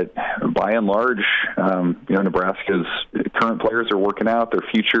 But by and large, Nebraska's current players are working out. Their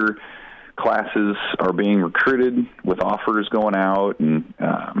future classes are being recruited with offers going out and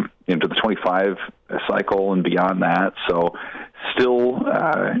into the 25 cycle and beyond that. So still,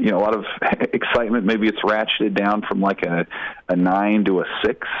 a lot of excitement. Maybe it's ratcheted down from like a 9 to a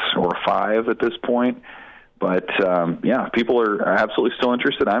 6 or a 5 at this point. But, people are absolutely still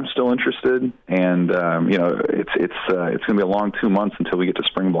interested. I'm still interested. And, it's going to be a long 2 months until we get to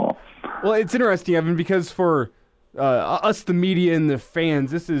spring ball. Well, it's interesting, Evan, because for us, the media and the fans,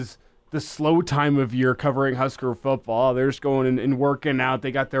 this is the slow time of year covering Husker football. They're just going and working out.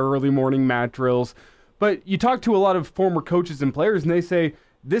 They got their early morning mat drills. But you talk to a lot of former coaches and players, and they say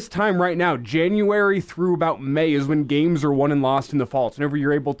this time right now, January through about May, is when games are won and lost in the fall. It's whenever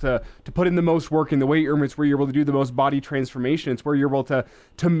you're able to put in the most work in the weight room. It's where you're able to do the most body transformation. It's where you're able to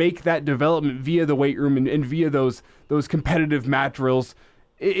make that development via the weight room and via those competitive mat drills.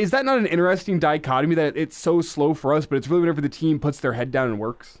 Is that not an interesting dichotomy that it's so slow for us, but it's really whenever the team puts their head down and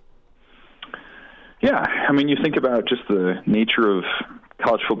works? Yeah, I mean, you think about just the nature of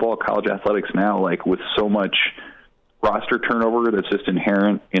college football, college athletics now, like with so much roster turnover that's just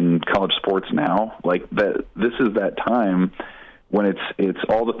inherent in college sports now, like that. This is that time when it's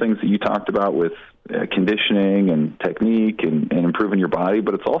all the things that you talked about with conditioning and technique and improving your body,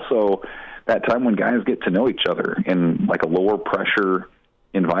 but it's also that time when guys get to know each other in like a lower pressure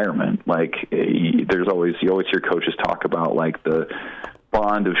environment. Like you always hear coaches talk about like the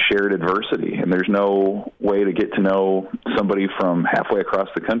bond of shared adversity, and there's no way to get to know somebody from halfway across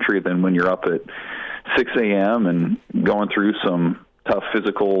the country than when you're up at 6 a.m. and going through some tough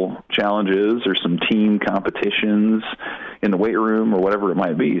physical challenges or some team competitions in the weight room or whatever it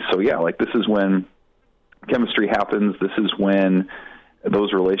might be. So yeah, like this is when chemistry happens. This is when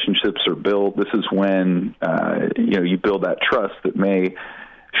those relationships are built. This is when you build that trust that may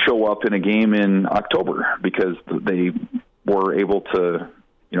show up in a game in October because they were able to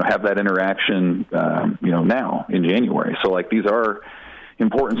have that interaction now in January. So like these are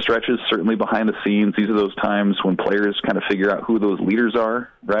important stretches, certainly behind the scenes. These are those times when players kind of figure out who those leaders are,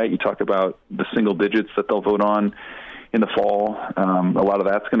 right? You talk about the single digits that they'll vote on in the fall. A lot of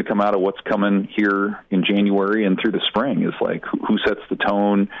that's going to come out of what's coming here in January and through the spring is like who sets the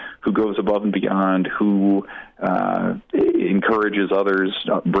tone, who goes above and beyond, who encourages others,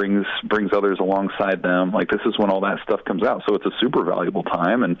 brings others alongside them. Like this is when all that stuff comes out. So it's a super valuable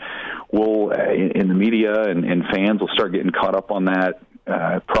time, and we'll in the media and fans will start getting caught up on that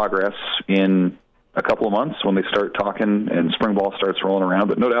progress in a couple of months when they start talking and spring ball starts rolling around.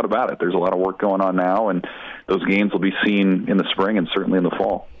 But no doubt about it, there's a lot of work going on now, and those games will be seen in the spring and certainly in the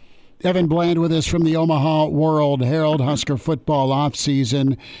fall. Evan Bland with us from the Omaha World Herald. Husker football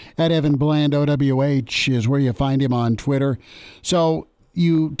offseason at Evan Bland, OWH is where you find him on Twitter. So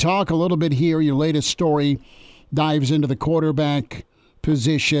you talk a little bit here, your latest story dives into the quarterback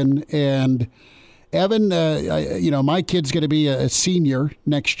position, and Evan, my kid's going to be a senior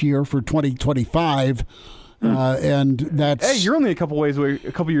next year for 2025, and that's. Hey, you're only a couple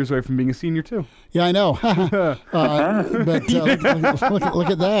years away from being a senior too. Yeah, I know. But look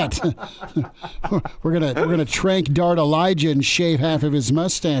at that. We're gonna trank dart Elijah and shave half of his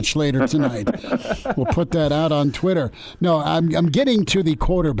mustache later tonight. We'll put that out on Twitter. No, I'm getting to the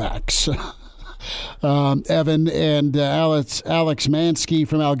quarterbacks. Evan, and Alex Mansky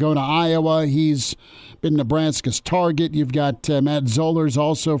from Algona, Iowa. He's been Nebraska's target. You've got Matt Zollers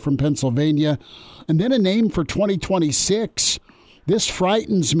also from Pennsylvania. And then a name for 2026. This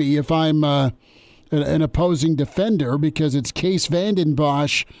frightens me if I'm an opposing defender, because it's Case Vanden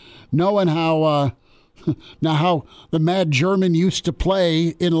Bosch, knowing how how the mad German used to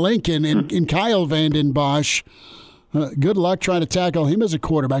play in Lincoln in Kyle Vanden Bosch. Good luck trying to tackle him as a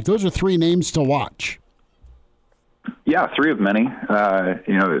quarterback. Those are three names to watch. Yeah, three of many.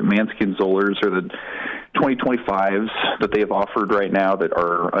 Mansky and Zollers are the 2025s that they have offered right now that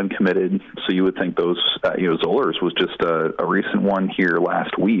are uncommitted. So you would think those, Zollers was just a recent one here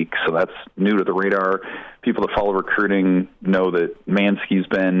last week. So that's new to the radar. People that follow recruiting know that Mansky's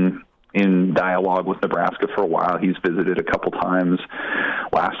been in dialogue with Nebraska for a while. He's visited a couple times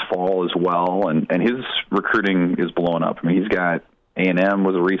last fall as well, and his recruiting is blowing up. I mean, he's got A&M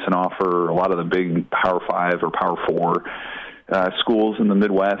was a recent offer. A lot of the big Power 5 or Power 4 schools in the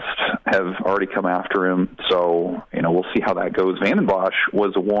Midwest have already come after him. So, we'll see how that goes. Vanden Bosch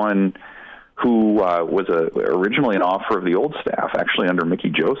was one who was originally an offer of the old staff, actually under Mickey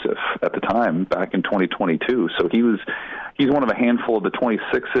Joseph at the time, back in 2022. So he's one of a handful of the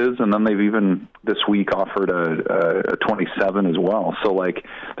 26s, and then they've even this week offered a 27 as well. So,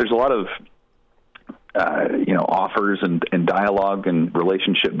 there's a lot of offers and dialogue and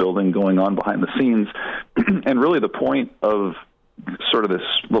relationship building going on behind the scenes. And really the point of sort of this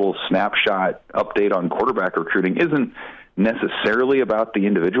little snapshot update on quarterback recruiting isn't necessarily about the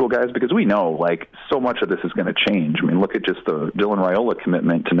individual guys, because we know so much of this is going to change. I mean, look at just the Dylan Raiola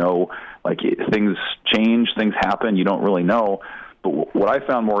commitment to know things change, things happen, you don't really know. But what I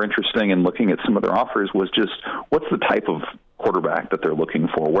found more interesting in looking at some of their offers was just what's the type of quarterback that they're looking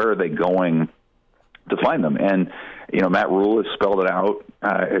for? Where are they going to find them? And Matt Rule has spelled it out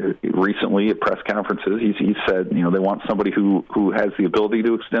recently at press conferences. He said they want somebody who has the ability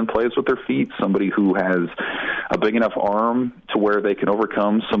to extend plays with their feet, somebody who has a big enough arm to where they can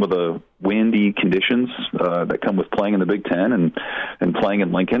overcome some of the windy conditions that come with playing in the Big Ten and playing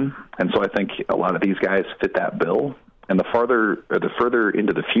in Lincoln. And so I think a lot of these guys fit that bill. And the further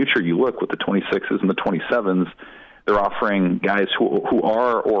into the future you look with the 26s and the 27s, they're offering guys who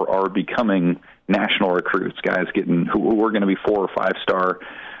are or are becoming national recruits, guys who are going to be 4 or 5 star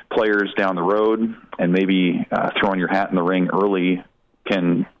players down the road, and maybe throwing your hat in the ring early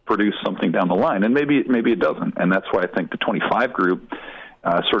can produce something down the line, and maybe it doesn't. And that's why I think the 25 group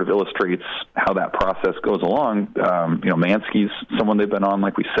sort of illustrates how that process goes along. Mansky's someone they've been on,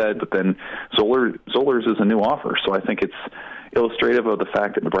 like we said, but then Zollers is a new offer. So I think it's illustrative of the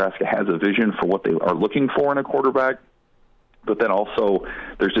fact that Nebraska has a vision for what they are looking for in a quarterback. But then also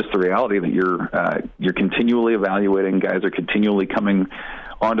there's just the reality that you're continually evaluating. Guys are continually coming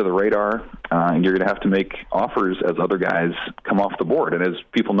onto the radar, and you're going to have to make offers as other guys come off the board. And as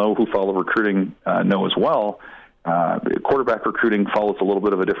people know who follow recruiting know as well, quarterback recruiting follows a little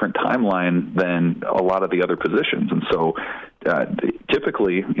bit of a different timeline than a lot of the other positions. And so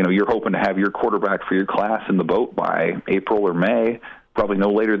typically, you're hoping to have your quarterback for your class in the boat by April or May, probably no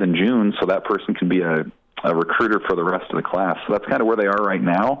later than June, so that person can be a recruiter for the rest of the class. So that's kind of where they are right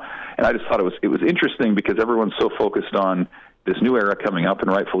now. And I just thought it was interesting because everyone's so focused on this new era coming up,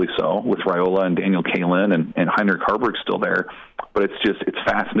 and rightfully so, with Raiola and Daniel Kalin and Heinrich Haarberg still there. But it's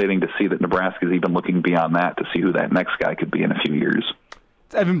fascinating to see that Nebraska is even looking beyond that to see who that next guy could be in a few years.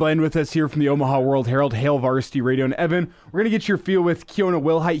 It's Evan Bland with us here from the Omaha World Herald, Hail Varsity Radio. And Evan, we're going to get your feel with Keona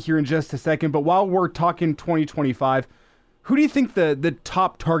Wilhite here in just a second. But while we're talking 2025, who do you think the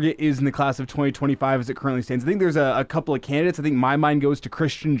top target is in the class of 2025 as it currently stands? I think there's a couple of candidates. I think my mind goes to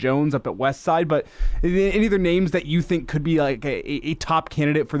Christian Jones up at Westside. But any other names that you think could be a top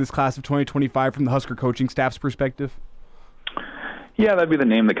candidate for this class of 2025 from the Husker coaching staff's perspective? Yeah, that'd be the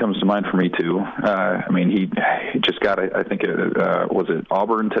name that comes to mind for me, too. He just got, I think, was it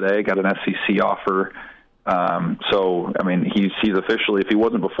Auburn today, got an SEC offer. He's officially, if he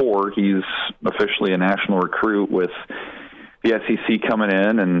wasn't before, he's officially a national recruit with the SEC coming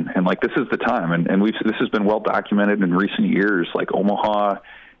in, and this is the time. And this has been well documented in recent years. Omaha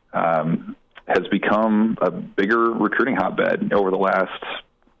has become a bigger recruiting hotbed over the last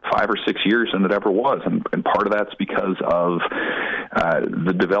 5 or 6 years than it ever was. And part of that's because of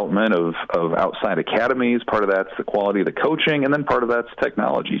the development of outside academies. Part of that's the quality of the coaching. And then part of that's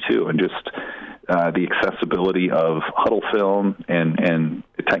technology, too, and just the accessibility of huddle film and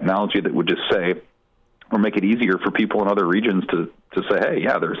technology that would just say, or make it easier for people in other regions to say, hey,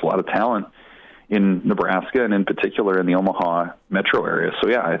 yeah, there's a lot of talent in Nebraska and in particular in the Omaha metro area. So,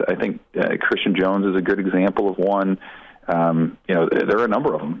 yeah, I think Christian Jones is a good example of one. there are a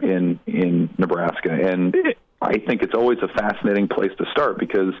number of them in Nebraska, and I think it's always a fascinating place to start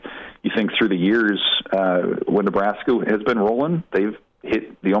because you think through the years when Nebraska has been rolling, they've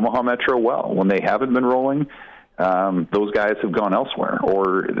hit the Omaha Metro well. When they haven't been rolling, those guys have gone elsewhere,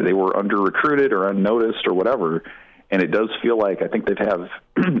 or they were under-recruited or unnoticed or whatever. And it does feel like I think they have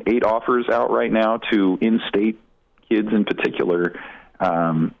 8 offers out right now to in-state kids in particular.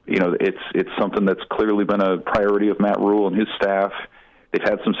 It's something that's clearly been a priority of Matt Rule and his staff. They've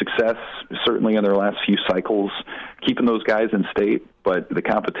had some success, certainly in their last few cycles, keeping those guys in state, but the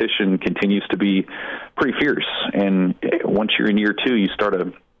competition continues to be pretty fierce. And once you're in year 2, you start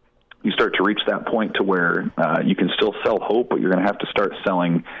to reach that point to where you can still sell hope, but you're going to have to start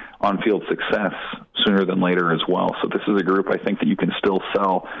selling on-field success sooner than later as well. So this is a group I think that you can still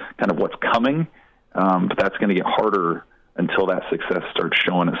sell kind of what's coming, but that's going to get harder until that success starts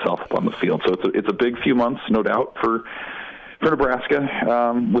showing itself up on the field. So it's a big few months, no doubt, for Nebraska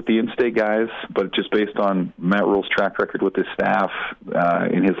with the in-state guys, but just based on Matt Rule's track record with his staff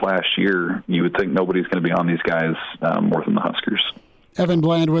in his last year, you would think nobody's going to be on these guys more than the Huskers. Evan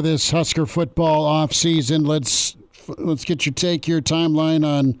Bland with his Husker football offseason. Let's get your timeline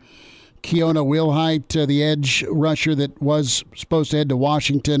on Keona Wilhite, the edge rusher that was supposed to head to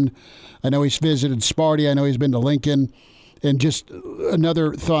Washington. I know he's visited Sparty. I know he's been to Lincoln. And just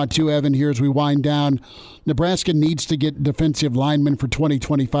another thought, too, Evan, here as we wind down. Nebraska needs to get defensive linemen for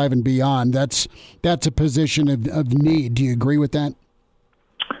 2025 and beyond. That's a position of need. Do you agree with that?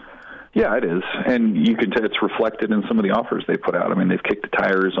 Yeah, it is. And you can tell it's reflected in some of the offers they put out. I mean, they've kicked the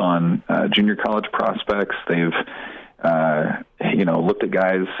tires on junior college prospects. They've looked at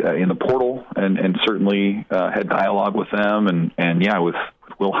guys in the portal and certainly had dialogue with them. And with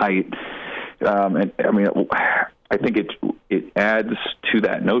Wilhite. I think it adds to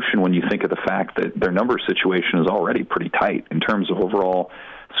that notion when you think of the fact that their number situation is already pretty tight in terms of overall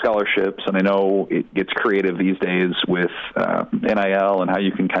scholarships. And I know it gets creative these days with NIL and how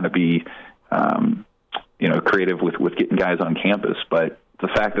you can kind of be, creative with getting guys on campus. But the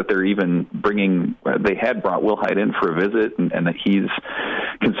fact that they're even they had brought Wilhite in for a visit and that he's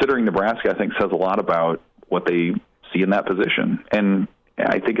considering Nebraska, I think says a lot about what they see in that position. And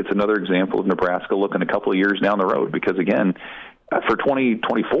I think it's another example of Nebraska looking a couple of years down the road because, again, for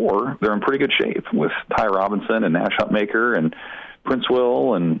 2024, they're in pretty good shape with Ty Robinson and Nash Hutmaker and Prince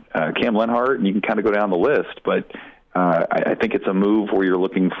Will and Cam Lenhart, and you can kind of go down the list. But I think it's a move where you're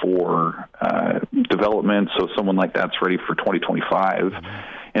looking for development, so someone like that's ready for 2025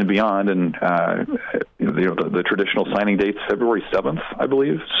 and beyond. And the traditional signing date's February 7th, I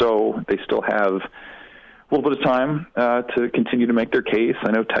believe. So they still have a little bit of time to continue to make their case.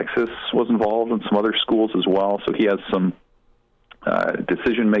 I know Texas was involved and some other schools as well, so he has some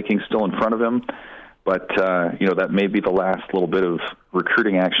decision-making still in front of him. But, that may be the last little bit of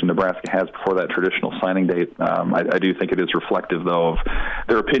recruiting action Nebraska has before that traditional signing date. I do think it is reflective, though, of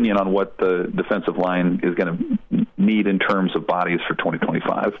their opinion on what the defensive line is going to need in terms of bodies for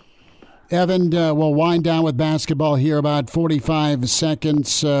 2025. Evan, we'll wind down with basketball here, about 45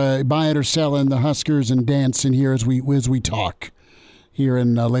 seconds. Buy it or sell in the Huskers and dancing here as we talk here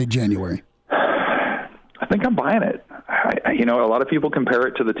in late January. I think I'm buying it. A lot of people compare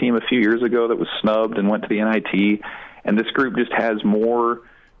it to the team a few years ago that was snubbed and went to the NIT, and this group just has more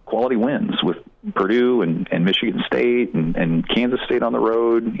quality wins with Purdue and Michigan State and Kansas State on the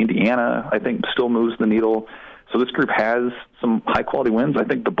road. Indiana, I think, still moves the needle. So this group has some high-quality wins. I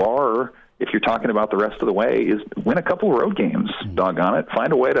think the bar, if you're talking about the rest of the way, is win a couple of road games, doggone it.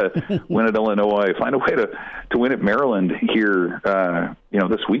 Find a way to win at Illinois. Find a way to win at Maryland here,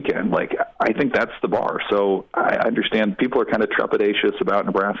 this weekend. I think that's the bar. So I understand people are kind of trepidatious about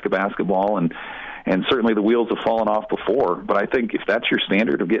Nebraska basketball, and certainly the wheels have fallen off before. But I think if that's your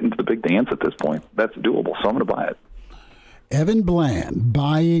standard of getting to the big dance at this point, that's doable. So I'm going to buy it. Evan Bland,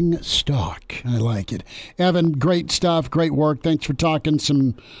 buying stock. I like it. Evan, great stuff, great work. Thanks for talking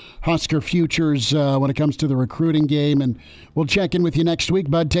some Husker futures when it comes to the recruiting game, and we'll check in with you next week,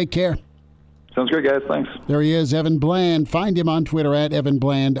 bud. Take care. Sounds great, guys. Thanks. There he is, Evan Bland. Find him on Twitter at Evan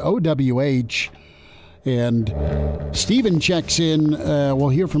Bland, OWH. And Stephen checks in. We'll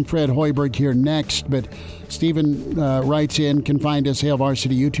hear from Fred Hoiberg here next, but Stephen writes in, can find us Hail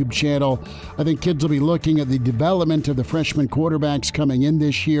Varsity YouTube channel. I think kids will be looking at the development of the freshman quarterbacks coming in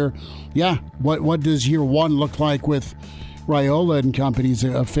this year. Yeah, what does year one look like with Raiola and company is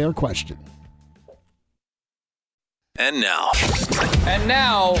a fair question. And now,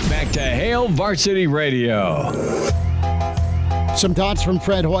 back to Hail Varsity Radio. Some thoughts from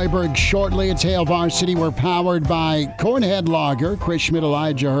Fred Hoiberg shortly. It's Hail Varsity. We're powered by Cornhead Lager, Schmidt,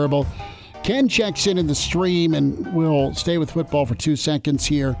 Elijah Herbel, Ken checks in the stream, and we'll stay with football for 2 seconds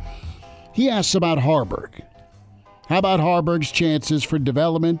here. He asks about Hoiberg. How about Hoiberg's chances for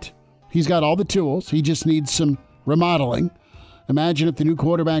development? He's got all the tools. He just needs some remodeling. Imagine if the new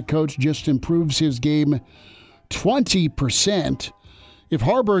quarterback coach just improves his game 20%. If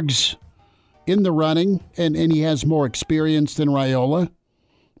Hoiberg's in the running and he has more experience than Raiola, I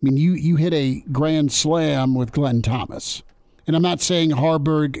mean, you hit a grand slam with Glenn Thomas. And I'm not saying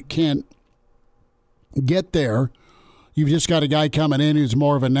Hoiberg can't get there. You've just got a guy coming in who's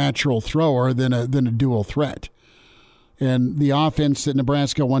more of a natural thrower than a dual threat. And the offense that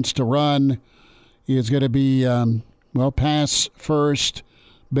Nebraska wants to run is going to be, pass first,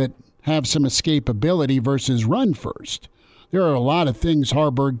 but have some escapability versus run first. There are a lot of things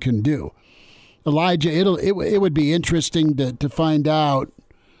Hoiberg can do. Elijah, it would be interesting to find out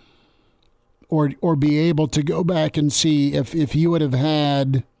or be able to go back and see if you would have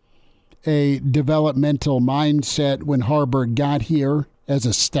had a developmental mindset when Hoiberg got here as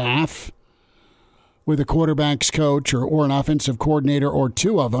a staff with a quarterback's coach or an offensive coordinator or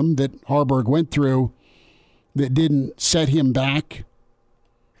two of them that Hoiberg went through that didn't set him back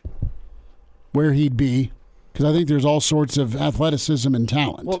where he'd be, because I think there's all sorts of athleticism and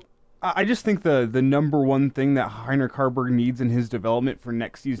talent. Well, I just think the number one thing that Heinrich Hoiberg needs in his development for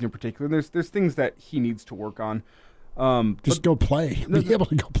next season in particular, there's things that he needs to work on. Just go play. Be able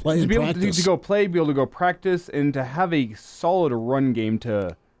to go play and practice. To go play, be able to go practice, and to have a solid run game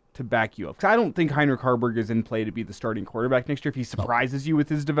to back you up. Because I don't think Heinrich Hoiberg is in play to be the starting quarterback next year. If he surprises you with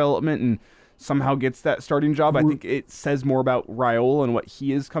his development and somehow gets that starting job, I think it says more about Raiola and what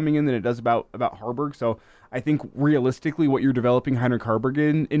he is coming in than it does about Hoiberg. So I think realistically what you're developing Heinrich Hoiberg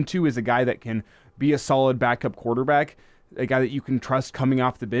into is a guy that can be a solid backup quarterback, a guy that you can trust coming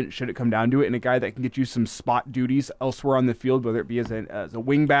off the bench should it come down to it, and a guy that can get you some spot duties elsewhere on the field, whether it be as a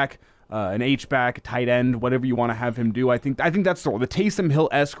wing back, an H-back, a tight end, whatever you want to have him do. I think that's the role, the Taysom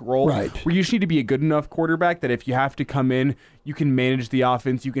Hill-esque role, right, where you just need to be a good enough quarterback that if you have to come in, you can manage the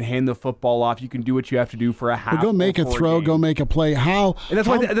offense, you can hand the football off, you can do what you have to do for a half. But go make a throw, go make a play. And that's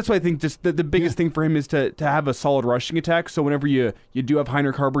why I think just the biggest thing for him is to have a solid rushing attack. So whenever you do have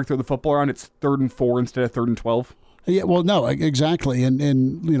Heinrich Hoiberg throw the football around, it's 3rd and 4 instead of 3rd and 12. Yeah, well, no, exactly,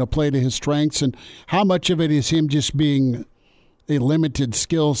 and play to his strengths. And how much of it is him just being a limited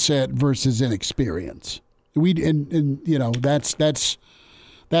skill set versus inexperience? That's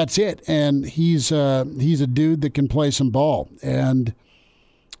it. And he's a dude that can play some ball. And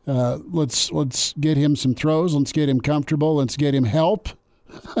let's get him some throws. Let's get him comfortable. Let's get him help.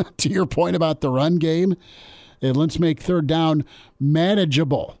 To your point about the run game, and let's make 3rd down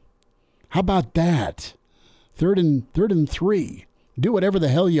manageable. How about that? 3rd and 3. Do whatever the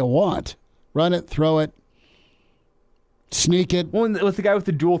hell you want. Run it, throw it, sneak it. Well, and with the guy with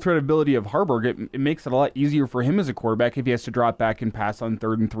the dual threat ability of Hoiberg, it makes it a lot easier for him as a quarterback if he has to drop back and pass on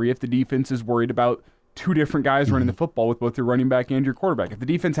 3rd and 3. If the defense is worried about two different guys running the football with both your running back and your quarterback, if the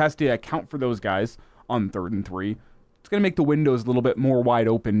defense has to account for those guys on 3rd and 3, it's going to make the windows a little bit more wide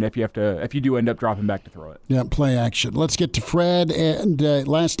open if you do end up dropping back to throw it. Yeah, play action. Let's get to Fred. And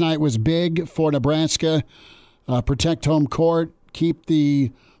last night was big for Nebraska. Protect home court, keep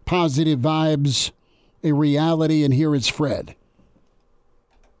the positive vibes a reality, and here is Fred.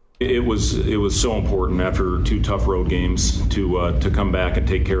 It was so important after 2 tough road games to come back and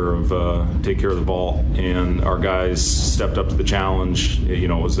take care of the ball, and our guys stepped up to the challenge.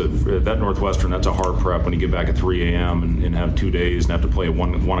 It was that Northwestern. That's a hard prep when you get back at 3 a.m. and have 2 days and have to play a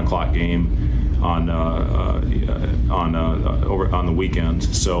 1 o'clock game on the weekend.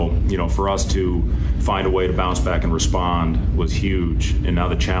 So for us to find a way to bounce back and respond was huge. And now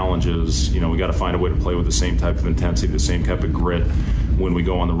the challenge is we got to find a way to play with the same type of intensity, the same type of grit when we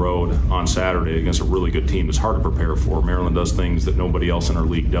go on the road on Saturday against a really good team. It's hard to prepare for. Maryland does things that nobody else in our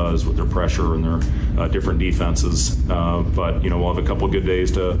league does with their pressure and their different defenses. But we'll have a couple of good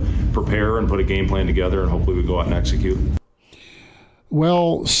days to prepare and put a game plan together, and hopefully we go out and execute.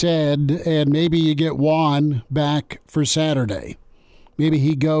 Well said, and maybe you get Juan back for Saturday. Maybe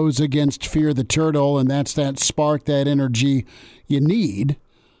he goes against Fear the Turtle, and that's that spark, that energy you need,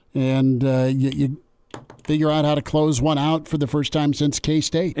 and you figure out how to close one out for the first time since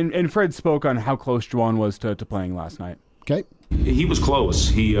K-State. And Fred spoke on how close Juan was to playing last night. Okay. He was close.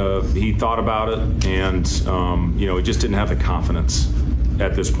 He thought about it, and he just didn't have the confidence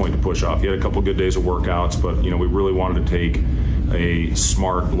at this point to push off. He had a couple good days of workouts, but we really wanted to take a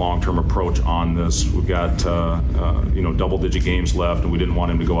smart long-term approach on this. We've got double-digit games left, and we didn't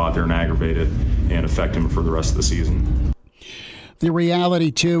want him to go out there and aggravate it and affect him for the rest of the season. The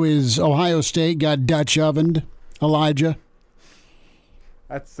reality too is Ohio State got Dutch ovened. Elijah.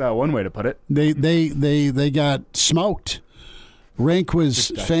 That's one way to put it. They got smoked. Rienk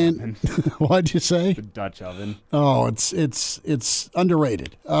was What'd you say? The Dutch oven. Oh, it's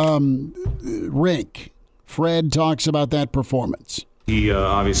underrated. Rienk, Fred talks about that performance. He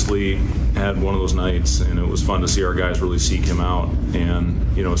obviously had one of those nights, and it was fun to see our guys really seek him out. And,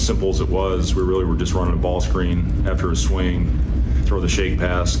 as simple as it was, we really were just running a ball screen after a swing, throw the shake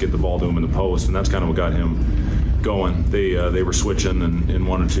pass, get the ball to him in the post, and that's kind of what got him going. They were switching and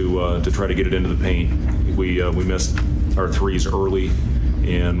wanted to try to get it into the paint. We missed our threes early,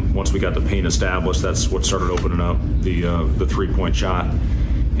 and once we got the paint established, that's what started opening up the three-point shot.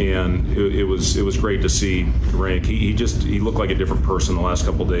 And it was great to see Rienk. He looked like a different person the last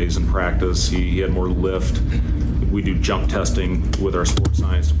couple of days in practice. He had more lift. We do jump testing with our sports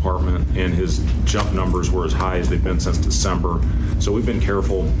science department, and his jump numbers were as high as they've been since December. So we've been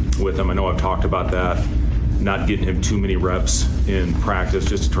careful with him. I know I've talked about that, not getting him too many reps in practice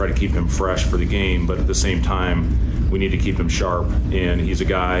just to try to keep him fresh for the game. But at the same time, we need to keep him sharp. And he's a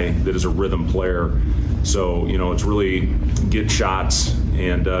guy that is a rhythm player. So, it's really get shots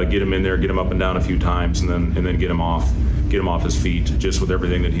and get him in there, get him up and down a few times, and then get him off his feet, just with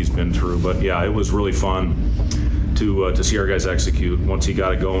everything that he's been through. But yeah, it was really fun to see our guys execute. Once he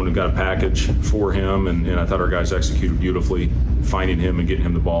got it going, we got a package for him, and I thought our guys executed beautifully, finding him and getting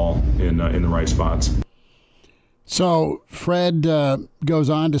him the ball in the right spots. So Fred goes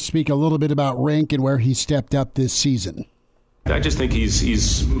on to speak a little bit about Rienk and where he stepped up this season. I just think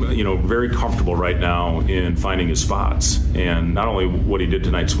he's very comfortable right now in finding his spots, and not only what he did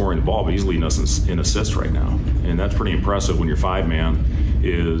tonight scoring the ball, but he's leading us in assists right now, and that's pretty impressive when your 5-man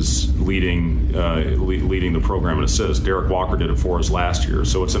is leading the program in assists. Derek Walker did it for us last year,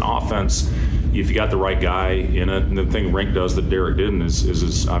 so it's an offense. If you got the right guy in it, and the thing Rienk does that Derek didn't is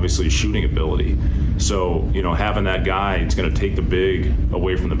his obviously shooting ability. So, having that guy, it's going to take the big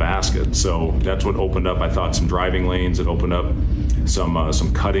away from the basket. So that's what opened up, I thought, some driving lanes. It opened up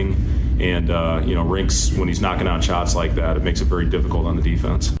some cutting. And, Rienk's, when he's knocking out shots like that, it makes it very difficult on the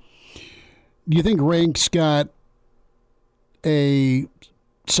defense. Do you think Rienk's got a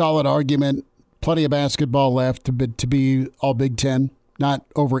solid argument, plenty of basketball left to be all Big Ten? Not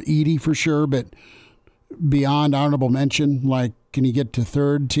over Edey for sure, but beyond honorable mention, like can he get to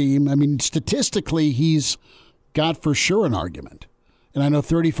third team? I mean, statistically, he's got for sure an argument. And I know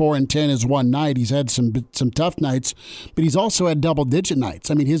 34-10 is one night. He's had some tough nights, but he's also had double-digit nights.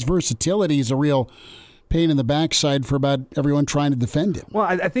 I mean, his versatility is a real pain in the backside for about everyone trying to defend him. Well,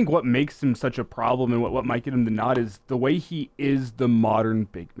 I think what makes him such a problem and what might get him the nod is the way he is the modern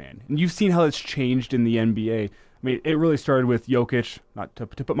big man. And you've seen how it's changed in the NBA. I mean, it really started with Jokic, not to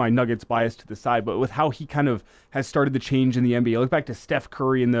put my Nuggets bias to the side, but with how he kind of has started the change in the NBA. Look back to Steph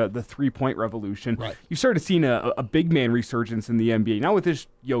Curry and the three-point revolution. Right. You started seeing a big man resurgence in the NBA. Not with this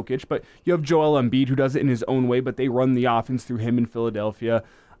Jokic, but you have Joel Embiid who does it in his own way, but they run the offense through him in Philadelphia.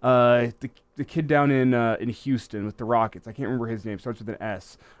 The kid down in Houston with the Rockets, I can't remember his name, starts with an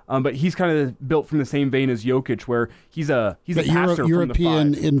S. But he's kind of built from the same vein as Jokic, where he's a passer European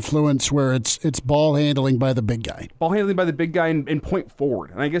from the five. Influence, where it's ball handling by the big guy. Ball handling by the big guy and point forward.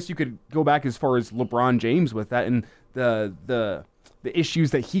 And I guess you could go back as far as LeBron James with that, and the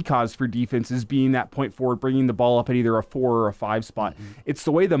issues that he caused for defenses being that point forward, bringing the ball up at either a 4 or a 5 spot. Mm-hmm. It's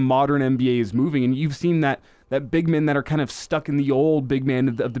the way the modern NBA is moving, and you've seen that big men that are kind of stuck in the old big man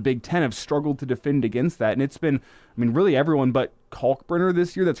of the Big Ten have struggled to defend against that. And it's been, really everyone but Kalkbrenner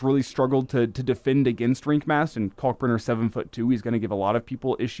this year that's really struggled to defend against Rienk Mast. And Kalkbrenner 7'2". He's going to give a lot of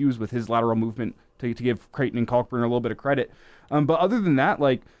people issues with his lateral movement to give Creighton and Kalkbrenner a little bit of credit. But other than that,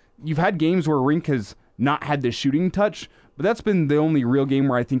 you've had games where Rienk has not had the shooting touch, but that's been the only real game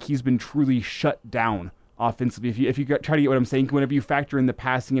where I think he's been truly shut down offensively. If you try to get what I'm saying, whenever you factor in the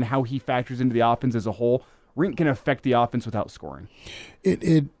passing and how he factors into the offense as a whole, Rienk can affect the offense without scoring.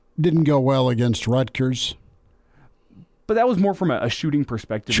 It didn't go well against Rutgers. But that was more from a shooting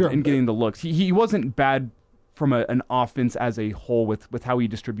perspective and getting the looks. He wasn't bad from an offense as a whole with how he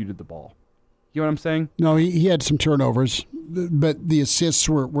distributed the ball. You know what I'm saying? No, he had some turnovers, but the assists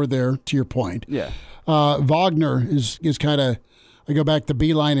were there, to your point. Yeah. Wagner is kind of, I go back to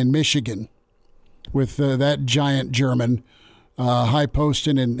Beeline in Michigan with that giant German. High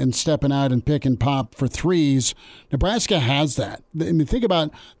posting and stepping out and pick and pop for threes. Nebraska has that. I mean, think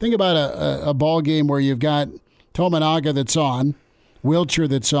about a ball game where you've got Tominaga that's on, Wilcher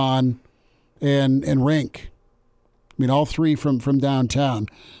that's on, and Rienk. I mean, all three from downtown.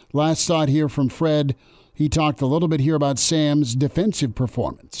 Last thought here from Fred. He talked a little bit here about Sam's defensive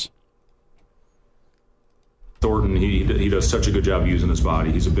performance. Thornton, he does such a good job using his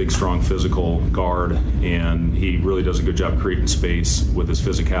body. He's a big, strong, physical guard, and he really does a good job creating space with his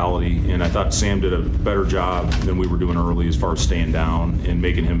physicality. And I thought Sam did a better job than we were doing early as far as staying down and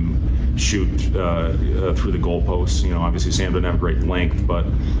making him shoot through the goalposts. Obviously Sam didn't have great length, but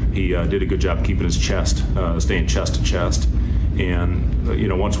he did a good job keeping his chest, staying chest to chest.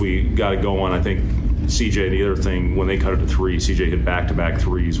 And, once we got it going, I think CJ, the other thing, when they cut it to 3, CJ hit back-to-back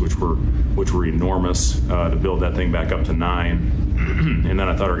threes, which were enormous to build that thing back up to 9. And then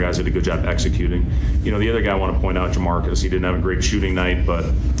I thought our guys did a good job executing. The other guy I want to point out, Jamarcus, he didn't have a great shooting night, but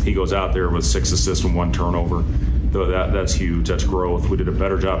he goes out there with 6 assists and 1 turnover. That's huge. That's growth. We did a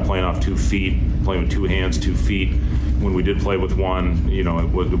better job playing off 2 feet, playing with 2 hands, 2 feet. When we did play with 1, it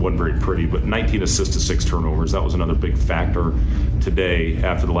wasn't very pretty, but 19 assists to 6 turnovers. That was another big factor today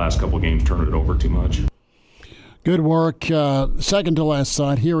after the last couple of games turning it over too much. Good work. Second to last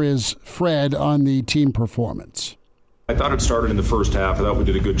thought, here is Fred on the team performance. I thought it started in the first half. I thought we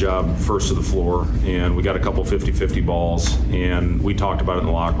did a good job first to the floor, and we got a couple 50-50 balls, and we talked about it in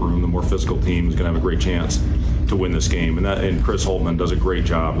the locker room. The more physical team is going to have a great chance to win this game, and Chris Holtman does a great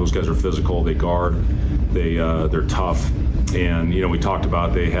job. Those guys are physical. They guard. They're tough, and we talked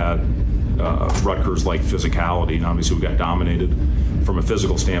about they had Rutgers-like physicality, and obviously we got dominated from a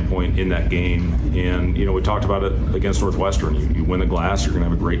physical standpoint in that game. And we talked about it against Northwestern. You win the glass, you're going to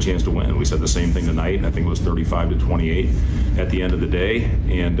have a great chance to win. We said the same thing tonight, and I think it was 35-28 at the end of the day.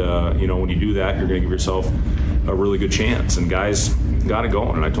 And when you do that, you're going to give yourself a really good chance. And guys got it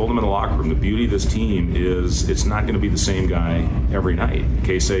going. And I told them in the locker room, the beauty of this team is it's not going to be the same guy every night.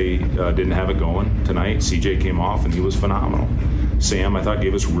 Casey didn't have it going tonight. CJ came off, and he was phenomenal. Sam, I thought,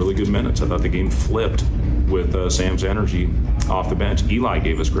 gave us really good minutes. I thought the game flipped with Sam's energy off the bench. Eli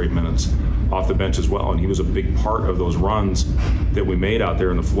gave us great minutes off the bench as well, and he was a big part of those runs that we made out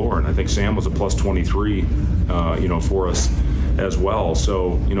there in the floor. And I think Sam was a plus 23, for us as well.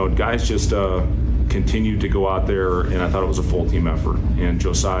 So, guys just continued to go out there, and I thought it was a full team effort. And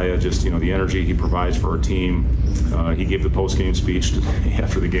Josiah, just, the energy he provides for our team. He gave the post-game speech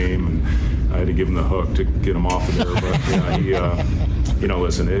after the game, and I had to give him the hook to get him off of there. But,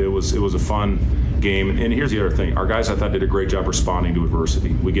 listen, it was a fun game. And here's the other thing. Our guys, I thought, did a great job responding to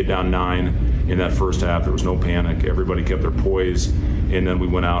adversity. We get down 9 in that first half. There was no panic. Everybody kept their poise. And then we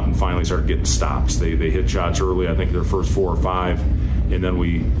went out and finally started getting stops. They hit shots early, I think their first 4 or 5. And then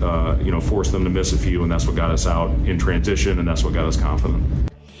we, forced them to miss a few, and that's what got us out in transition, and that's what got us confident.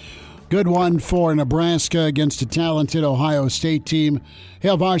 Good one for Nebraska against a talented Ohio State team.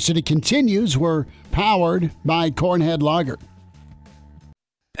 Hail Varsity continues. We're powered by Cornhead Lager.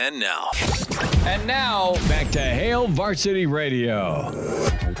 And now, back to Hail Varsity Radio.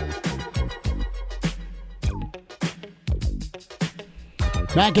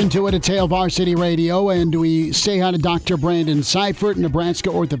 Back into it at Hail Varsity Radio, and we say hi to Dr. Brandon Seifert, Nebraska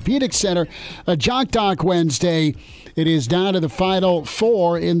Orthopedic Center. A Jock Doc Wednesday. It is down to the Final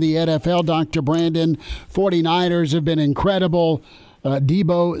 4 in the NFL. Dr. Brandon, 49ers have been incredible.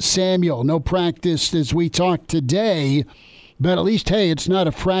 Deebo Samuel, no practice as we talk today. But at least, hey, it's not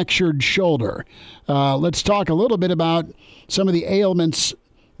a fractured shoulder. Let's talk a little bit about some of the ailments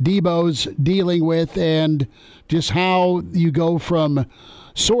Deebo's dealing with and just how you go from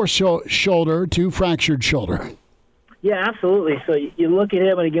sore shoulder to fractured shoulder. Yeah, absolutely. So you look at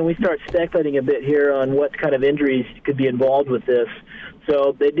him, and again, we start speculating a bit here on what kind of injuries could be involved with this.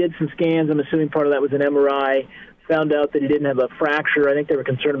 So they did some scans. I'm assuming part of that was an MRI. Found out that he didn't have a fracture. I think they were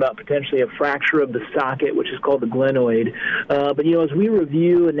concerned about potentially a fracture of the socket, which is called the glenoid. But, as we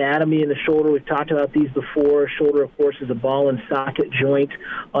review anatomy in the shoulder, we've talked about these before. Shoulder, of course, is a ball and socket joint.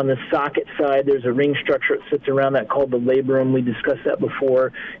 On the socket side, there's a ring structure that sits around that called the labrum. We discussed that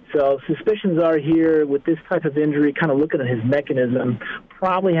before. So suspicions are here with this type of injury, kind of looking at his mechanism,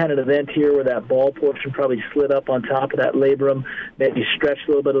 probably had an event here where that ball portion probably slid up on top of that labrum, maybe stretched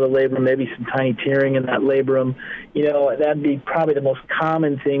a little bit of the labrum, maybe some tiny tearing in that labrum. That'd be probably the most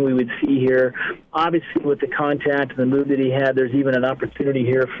common thing we would see here. Obviously, with the contact and the move that he had, there's even an opportunity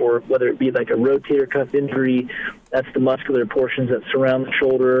here for whether it be like a rotator cuff injury, that's the muscular portions that surround the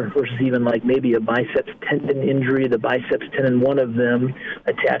shoulder, versus even like maybe a biceps tendon injury. The biceps tendon, one of them,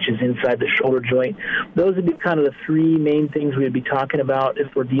 attaches inside the shoulder joint. Those would be kind of the 3 main things we would be talking about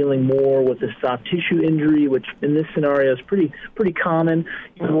if we're dealing more with a soft tissue injury, which in this scenario is pretty common.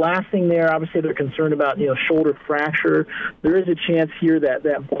 The last thing there, obviously they're concerned about, shoulder fracture. There is a chance here that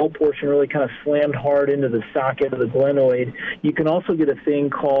ball portion really kind of slammed hard into the socket of the glenoid. You can also get a thing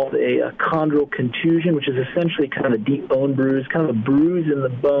called a chondral contusion, which is essentially kind of a deep bone bruise, kind of a bruise in the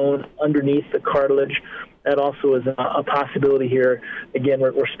bone underneath the cartilage. that also is a possibility here. Again,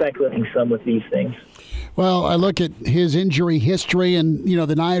 we're speculating some with these things. Well, I look at his injury history, and,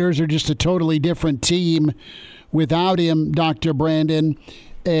 the Niners are just a totally different team without him, Dr. Brandon.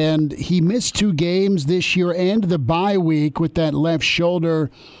 And he missed 2 games this year and the bye week with that left shoulder.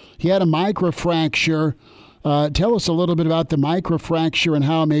 He had a microfracture. Tell us a little bit about the microfracture and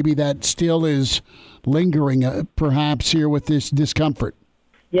how maybe that still is lingering perhaps here with this discomfort.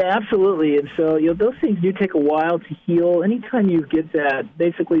 Yeah, absolutely. And so, those things do take a while to heal. Anytime you get that,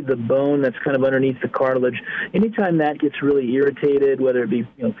 basically the bone that's kind of underneath the cartilage, anytime that gets really irritated, whether it be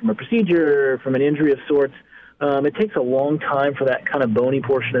from a procedure or from an injury of sorts, it takes a long time for that kind of bony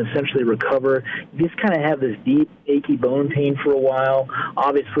portion to essentially recover. You just kind of have this deep, achy bone pain for a while.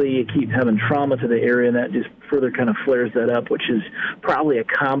 Obviously, you keep having trauma to the area, and that just further kind of flares that up, which is probably a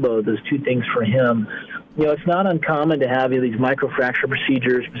combo of those 2 things for him. It's not uncommon to have these microfracture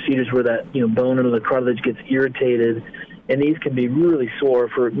procedures where that bone under the cartilage gets irritated, and these can be really sore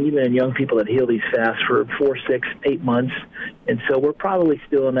for even in young people that heal these fast for 4, 6, 8 months. And so we're probably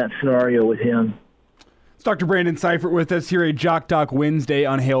still in that scenario with him. It's Dr. Brandon Seifert with us here at Jock Doc Wednesday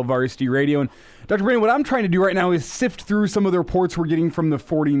on Hail Varsity Radio. And Dr. Brandon, what I'm trying to do right now is sift through some of the reports we're getting from the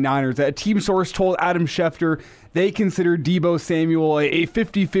 49ers. A team source told Adam Schefter they consider Deebo Samuel a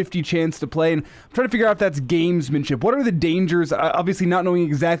 50-50 chance to play. And I'm trying to figure out if that's gamesmanship. What are the dangers, obviously not knowing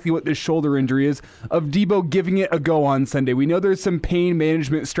exactly what this shoulder injury is, of Deebo giving it a go on Sunday? We know there's some pain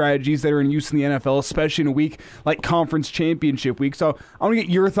management strategies that are in use in the NFL, especially in a week like Conference Championship week. So I want to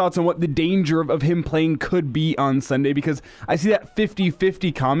get your thoughts on what the danger of him playing could be on Sunday, because I see that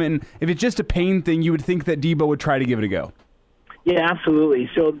 50-50 comment, and if it's just a pain thing, you would think that Deebo would try to give it a go. Yeah, absolutely.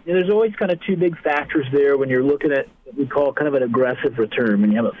 So there's always kind of 2 big factors there when you're looking at what we call kind of an aggressive return,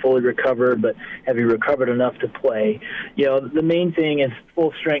 when you haven't fully recovered, but have you recovered enough to play? The main thing is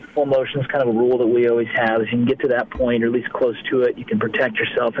full strength, full motion is kind of a rule that we always have. If you can get to that point, or at least close to it, you can protect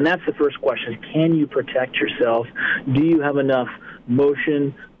yourself. And that's the first question, is can you protect yourself? Do you have enough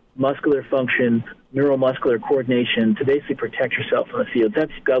motion, muscular function, neuromuscular coordination to basically protect yourself on the field?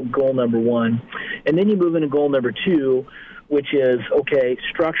 That's goal number 1. And then you move into goal number 2, which is, okay,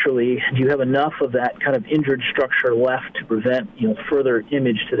 structurally, do you have enough of that kind of injured structure left to prevent, further further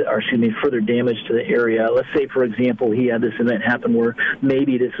damage to the area? Let's say, for example, he had this event happen where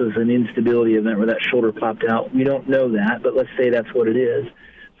maybe this was an instability event where that shoulder popped out. We don't know that, but let's say that's what it is.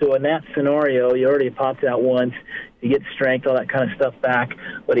 So in that scenario, you already popped out once, he gets strength, all that kind of stuff back,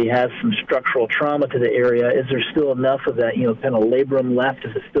 but he has some structural trauma to the area. Is there still enough of that, kind of labrum left?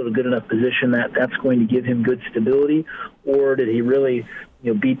 Is it still a good enough position that that's going to give him good stability? Or did he really,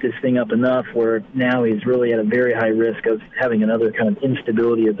 beat this thing up enough where now he's really at a very high risk of having another kind of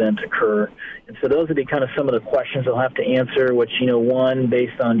instability event occur? And so those would be kind of some of the questions he'll have to answer, which, 1,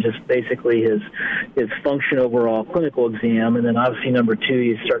 based on just basically his function overall clinical exam, and then obviously number 2,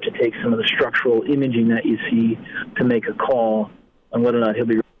 you start to take some of the structural imaging that you see to make a call on whether or not he'll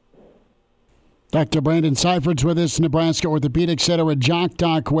be. Dr. Brandon Seifert's with us, Nebraska Orthopedic Center at Jock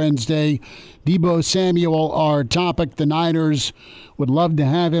Doc Wednesday. Deebo Samuel, our topic. The Niners would love to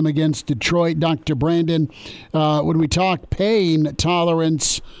have him against Detroit. Dr. Brandon, when we talk pain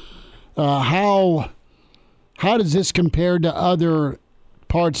tolerance, how does this compare to other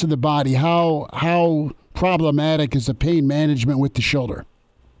parts of the body? How problematic is the pain management with the shoulder?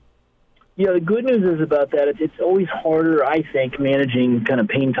 The good news is about that, it's always harder, I think, managing kind of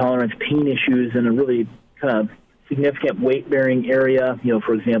pain tolerance, pain issues in a really kind of significant weight-bearing area,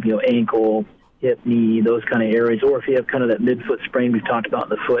 for example, ankle, hip, knee, those kind of areas, or if you have kind of that midfoot sprain we've talked about in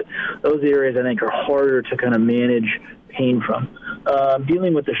the foot. Those areas, I think, are harder to kind of manage pain from.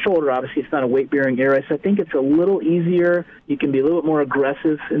 Dealing with the shoulder, obviously, it's not a weight-bearing area, so I think it's a little easier. You can be a little bit more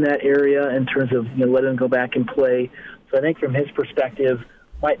aggressive in that area in terms of letting them go back and play. So I think from his perspective,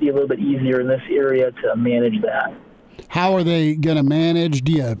 might be a little bit easier in this area to manage that. How are they going to manage?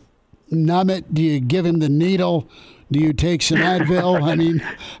 Do you numb it? Do you give him the needle? Do you take some Advil? I mean,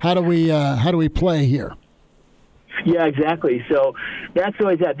 how do we play here? Yeah, exactly. So that's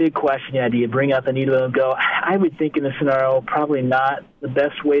always that big question. Do you bring out the needle and go? I would think in this scenario, probably not the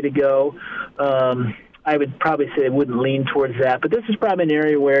best way to go. I would probably say I wouldn't lean towards that. But this is probably an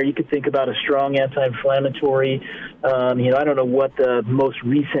area where you could think about a strong anti-inflammatory. I don't know what the most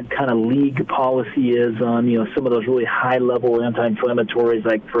recent kind of league policy is on, some of those really high-level anti-inflammatories,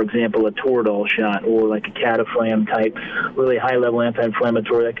 like, for example, a Toradol shot or like a Cataflam type, really high-level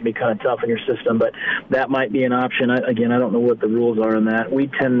anti-inflammatory that can be kind of tough in your system. But that might be an option. I don't know what the rules are on that. We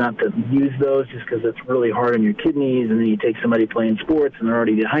tend not to use those just because it's really hard on your kidneys, and then you take somebody playing sports and they're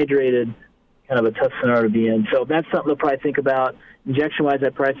already dehydrated. kind of a tough scenario to be in. So that's something they'll probably think about. Injection-wise,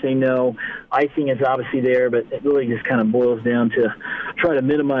 I'd probably say no. Icing is obviously there, but it really just kind of boils down to try to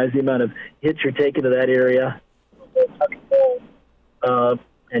minimize the amount of hits you're taking to that area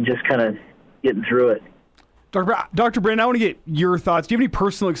and just kind of getting through it. Dr. Brandon, I want to get your thoughts. Do you have any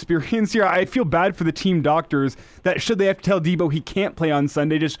personal experience here? I feel bad for the team doctors that should they have to tell Deebo he can't play on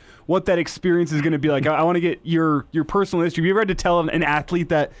Sunday, just what that experience is going to be like. I want to get your personal history. Have you ever had to tell an athlete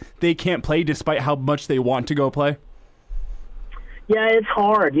that they can't play despite how much they want to go play? Yeah, it's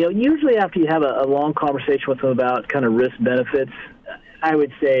hard. Usually after you have a long conversation with them about kind of risk benefits, I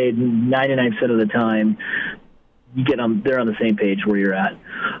would say 99% of the time they're on the same page where you're at.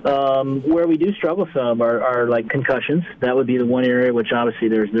 Where we do struggle some are like concussions. That would be the one area which obviously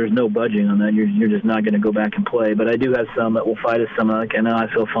there's no budging on that. You're just not going to go back and play. But I do have some that will fight us. Some like, and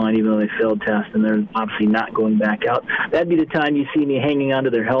I feel fine even though they failed tests and they're obviously not going back out. That'd be the time you see me hanging onto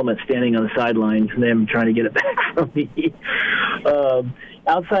their helmet, standing on the sidelines, and them trying to get it back from me.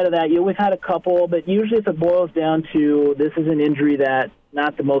 Outside of that, we've had a couple, but usually if it boils down to this is an injury that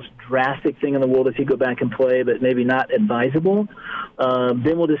not the most drastic thing in the world if you go back and play, but maybe not advisable,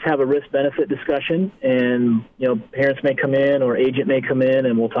 then we'll just have a risk-benefit discussion, and parents may come in or agent may come in,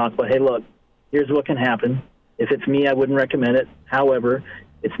 and we'll talk about, hey, look, here's what can happen. If it's me, I wouldn't recommend it. However,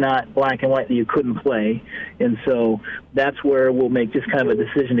 it's not black and white that you couldn't play, and so that's where we'll make just kind of a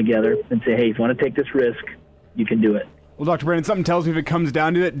decision together and say, hey, if you want to take this risk, you can do it. Well, Dr. Brandon, something tells me if it comes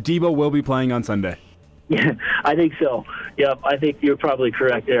down to it, Deebo will be playing on Sunday. Yeah, I think so. Yep, I think you're probably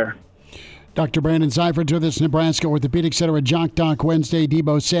correct there. Dr. Brandon Seifert with us, Nebraska Orthopedic Center at Jock Doc Wednesday.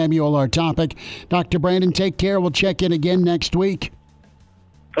 Deebo Samuel, our topic. Dr. Brandon, take care. We'll check in again next week.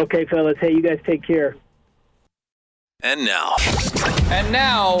 Okay, fellas. Hey, you guys take care. And now,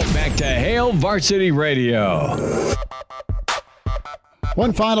 back to Hail Varsity Radio.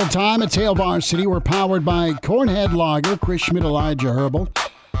 One final time, it's Hail Varsity. We're powered by Cornhead Lager, Schmidt and Elijah Herbel.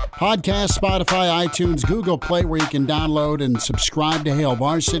 Podcast, Spotify, iTunes, Google Play, where you can download and subscribe to Hail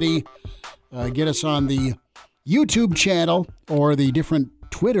Varsity. Get us on the YouTube channel or the different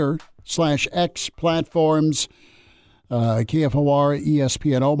Twitter/X platforms, KFOR,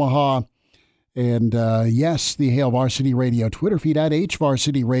 ESPN Omaha, and yes, the Hail Varsity Radio Twitter feed at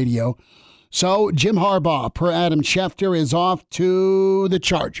HVarsity Radio. So Jim Harbaugh, per Adam Schefter, is off to the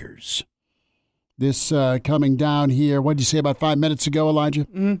Chargers. This coming down here, what did you say about 5 minutes ago, Elijah?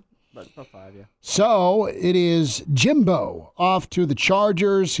 Mm-hmm. About 5, yeah. So it is Jimbo off to the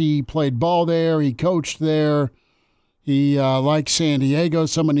Chargers. He played ball there. He coached there. He likes San Diego.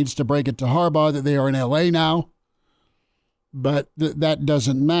 Someone needs to break it to Harbaugh that they are in L.A. now. But that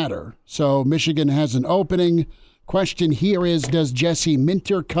doesn't matter. So Michigan has an opening. Question here is, does Jesse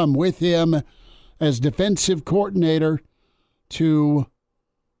Minter come with him as defensive coordinator to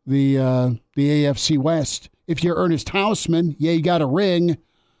the AFC West? If you're Ernest Hausman, yeah, you got a ring.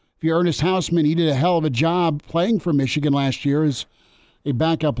 If you're Ernest Hausman, he did a hell of a job playing for Michigan last year as a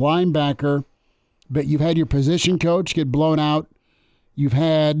backup linebacker. But you've had your position coach get blown out. You've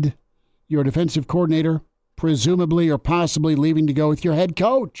had your defensive coordinator presumably or possibly leaving to go with your head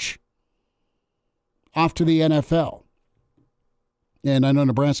coach off to the NFL. And I know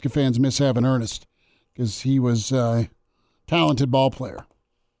Nebraska fans miss having Ernest because he was a talented ball player.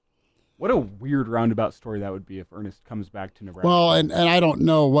 What a weird roundabout story that would be if Ernest comes back to Nebraska. Well, and I don't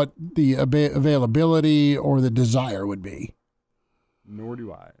know what the availability or the desire would be. Nor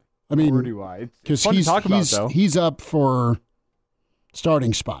do I. Nor do I. Because he's up for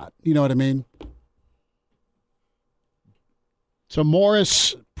starting spot. You know what I mean? So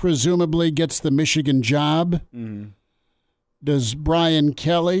Morris presumably gets the Michigan job. Mm-hmm. Does Brian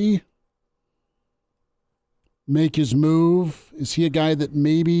Kelly make his move? Is he a guy that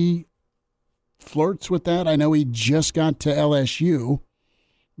maybe flirts with that? I know he just got to LSU,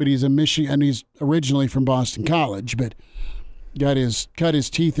 but he's a Michigan, and he's originally from Boston College, but cut his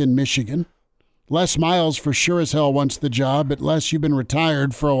teeth in Michigan. Les Miles for sure as hell wants the job, but Les, you've been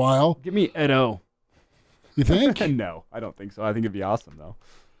retired for a while. Give me Edo. You think? No, I don't think so. I think it'd be awesome though.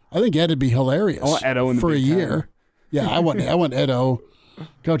 I think Ed'd be hilarious. I want Edo in the for Big a Ten. year. Yeah, I want Edo.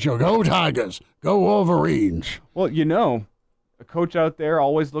 Coach, go Tigers, go Wolverines. Well, a coach out there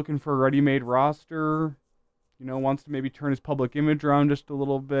always looking for a ready-made roster, wants to maybe turn his public image around just a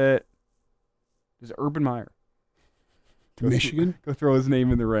little bit. Is Urban Meyer. Michigan? Go throw his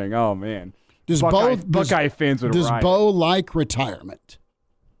name in the ring. Oh, man. Buckeye fans would Does riot. Bo like retirement?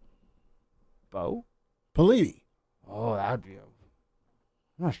 Bo? Pelini. Oh, that would be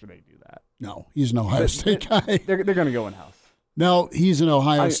I'm not sure they do that. No, he's an Ohio State guy. They're going to go in-house. No, he's an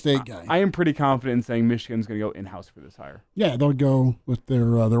Ohio State guy. I am pretty confident in saying Michigan's going to go in-house for this hire. Yeah, they'll go with their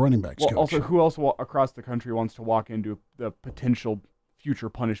running backs coach. Also, who else across the country wants to walk into the potential future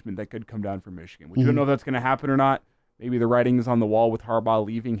punishment that could come down for Michigan? We don't know if that's going to happen or not. Maybe the writing is on the wall with Harbaugh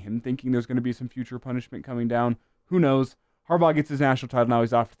leaving, him thinking there's going to be some future punishment coming down. Who knows? Harbaugh gets his national title. Now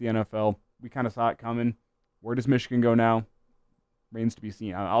he's off to the NFL. We kind of saw it coming. Where does Michigan go now? Remains to be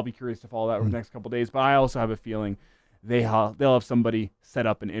seen. I'll be curious to follow that over the next couple of days, but I also have a feeling they'll have somebody set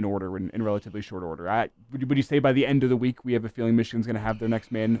up and in order in relatively short order. Would you say by the end of the week we have a feeling Michigan's going to have their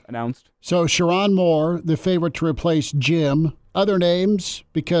next man announced? So Sharon Moore, the favorite to replace Jim. Other names,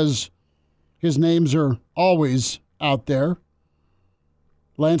 because his names are always out there.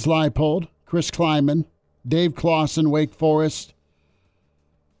 Lance Leipold, Chris Kleiman, Dave Clawson, Wake Forest.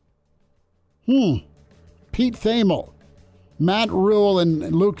 Pete Thamel. Matt Rule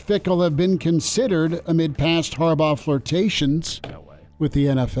and Luke Fickell have been considered amid past Harbaugh flirtations with the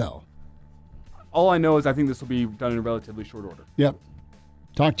NFL. All I know is I think this will be done in relatively short order. Yep.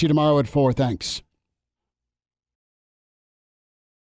 Talk to you tomorrow at 4. Thanks.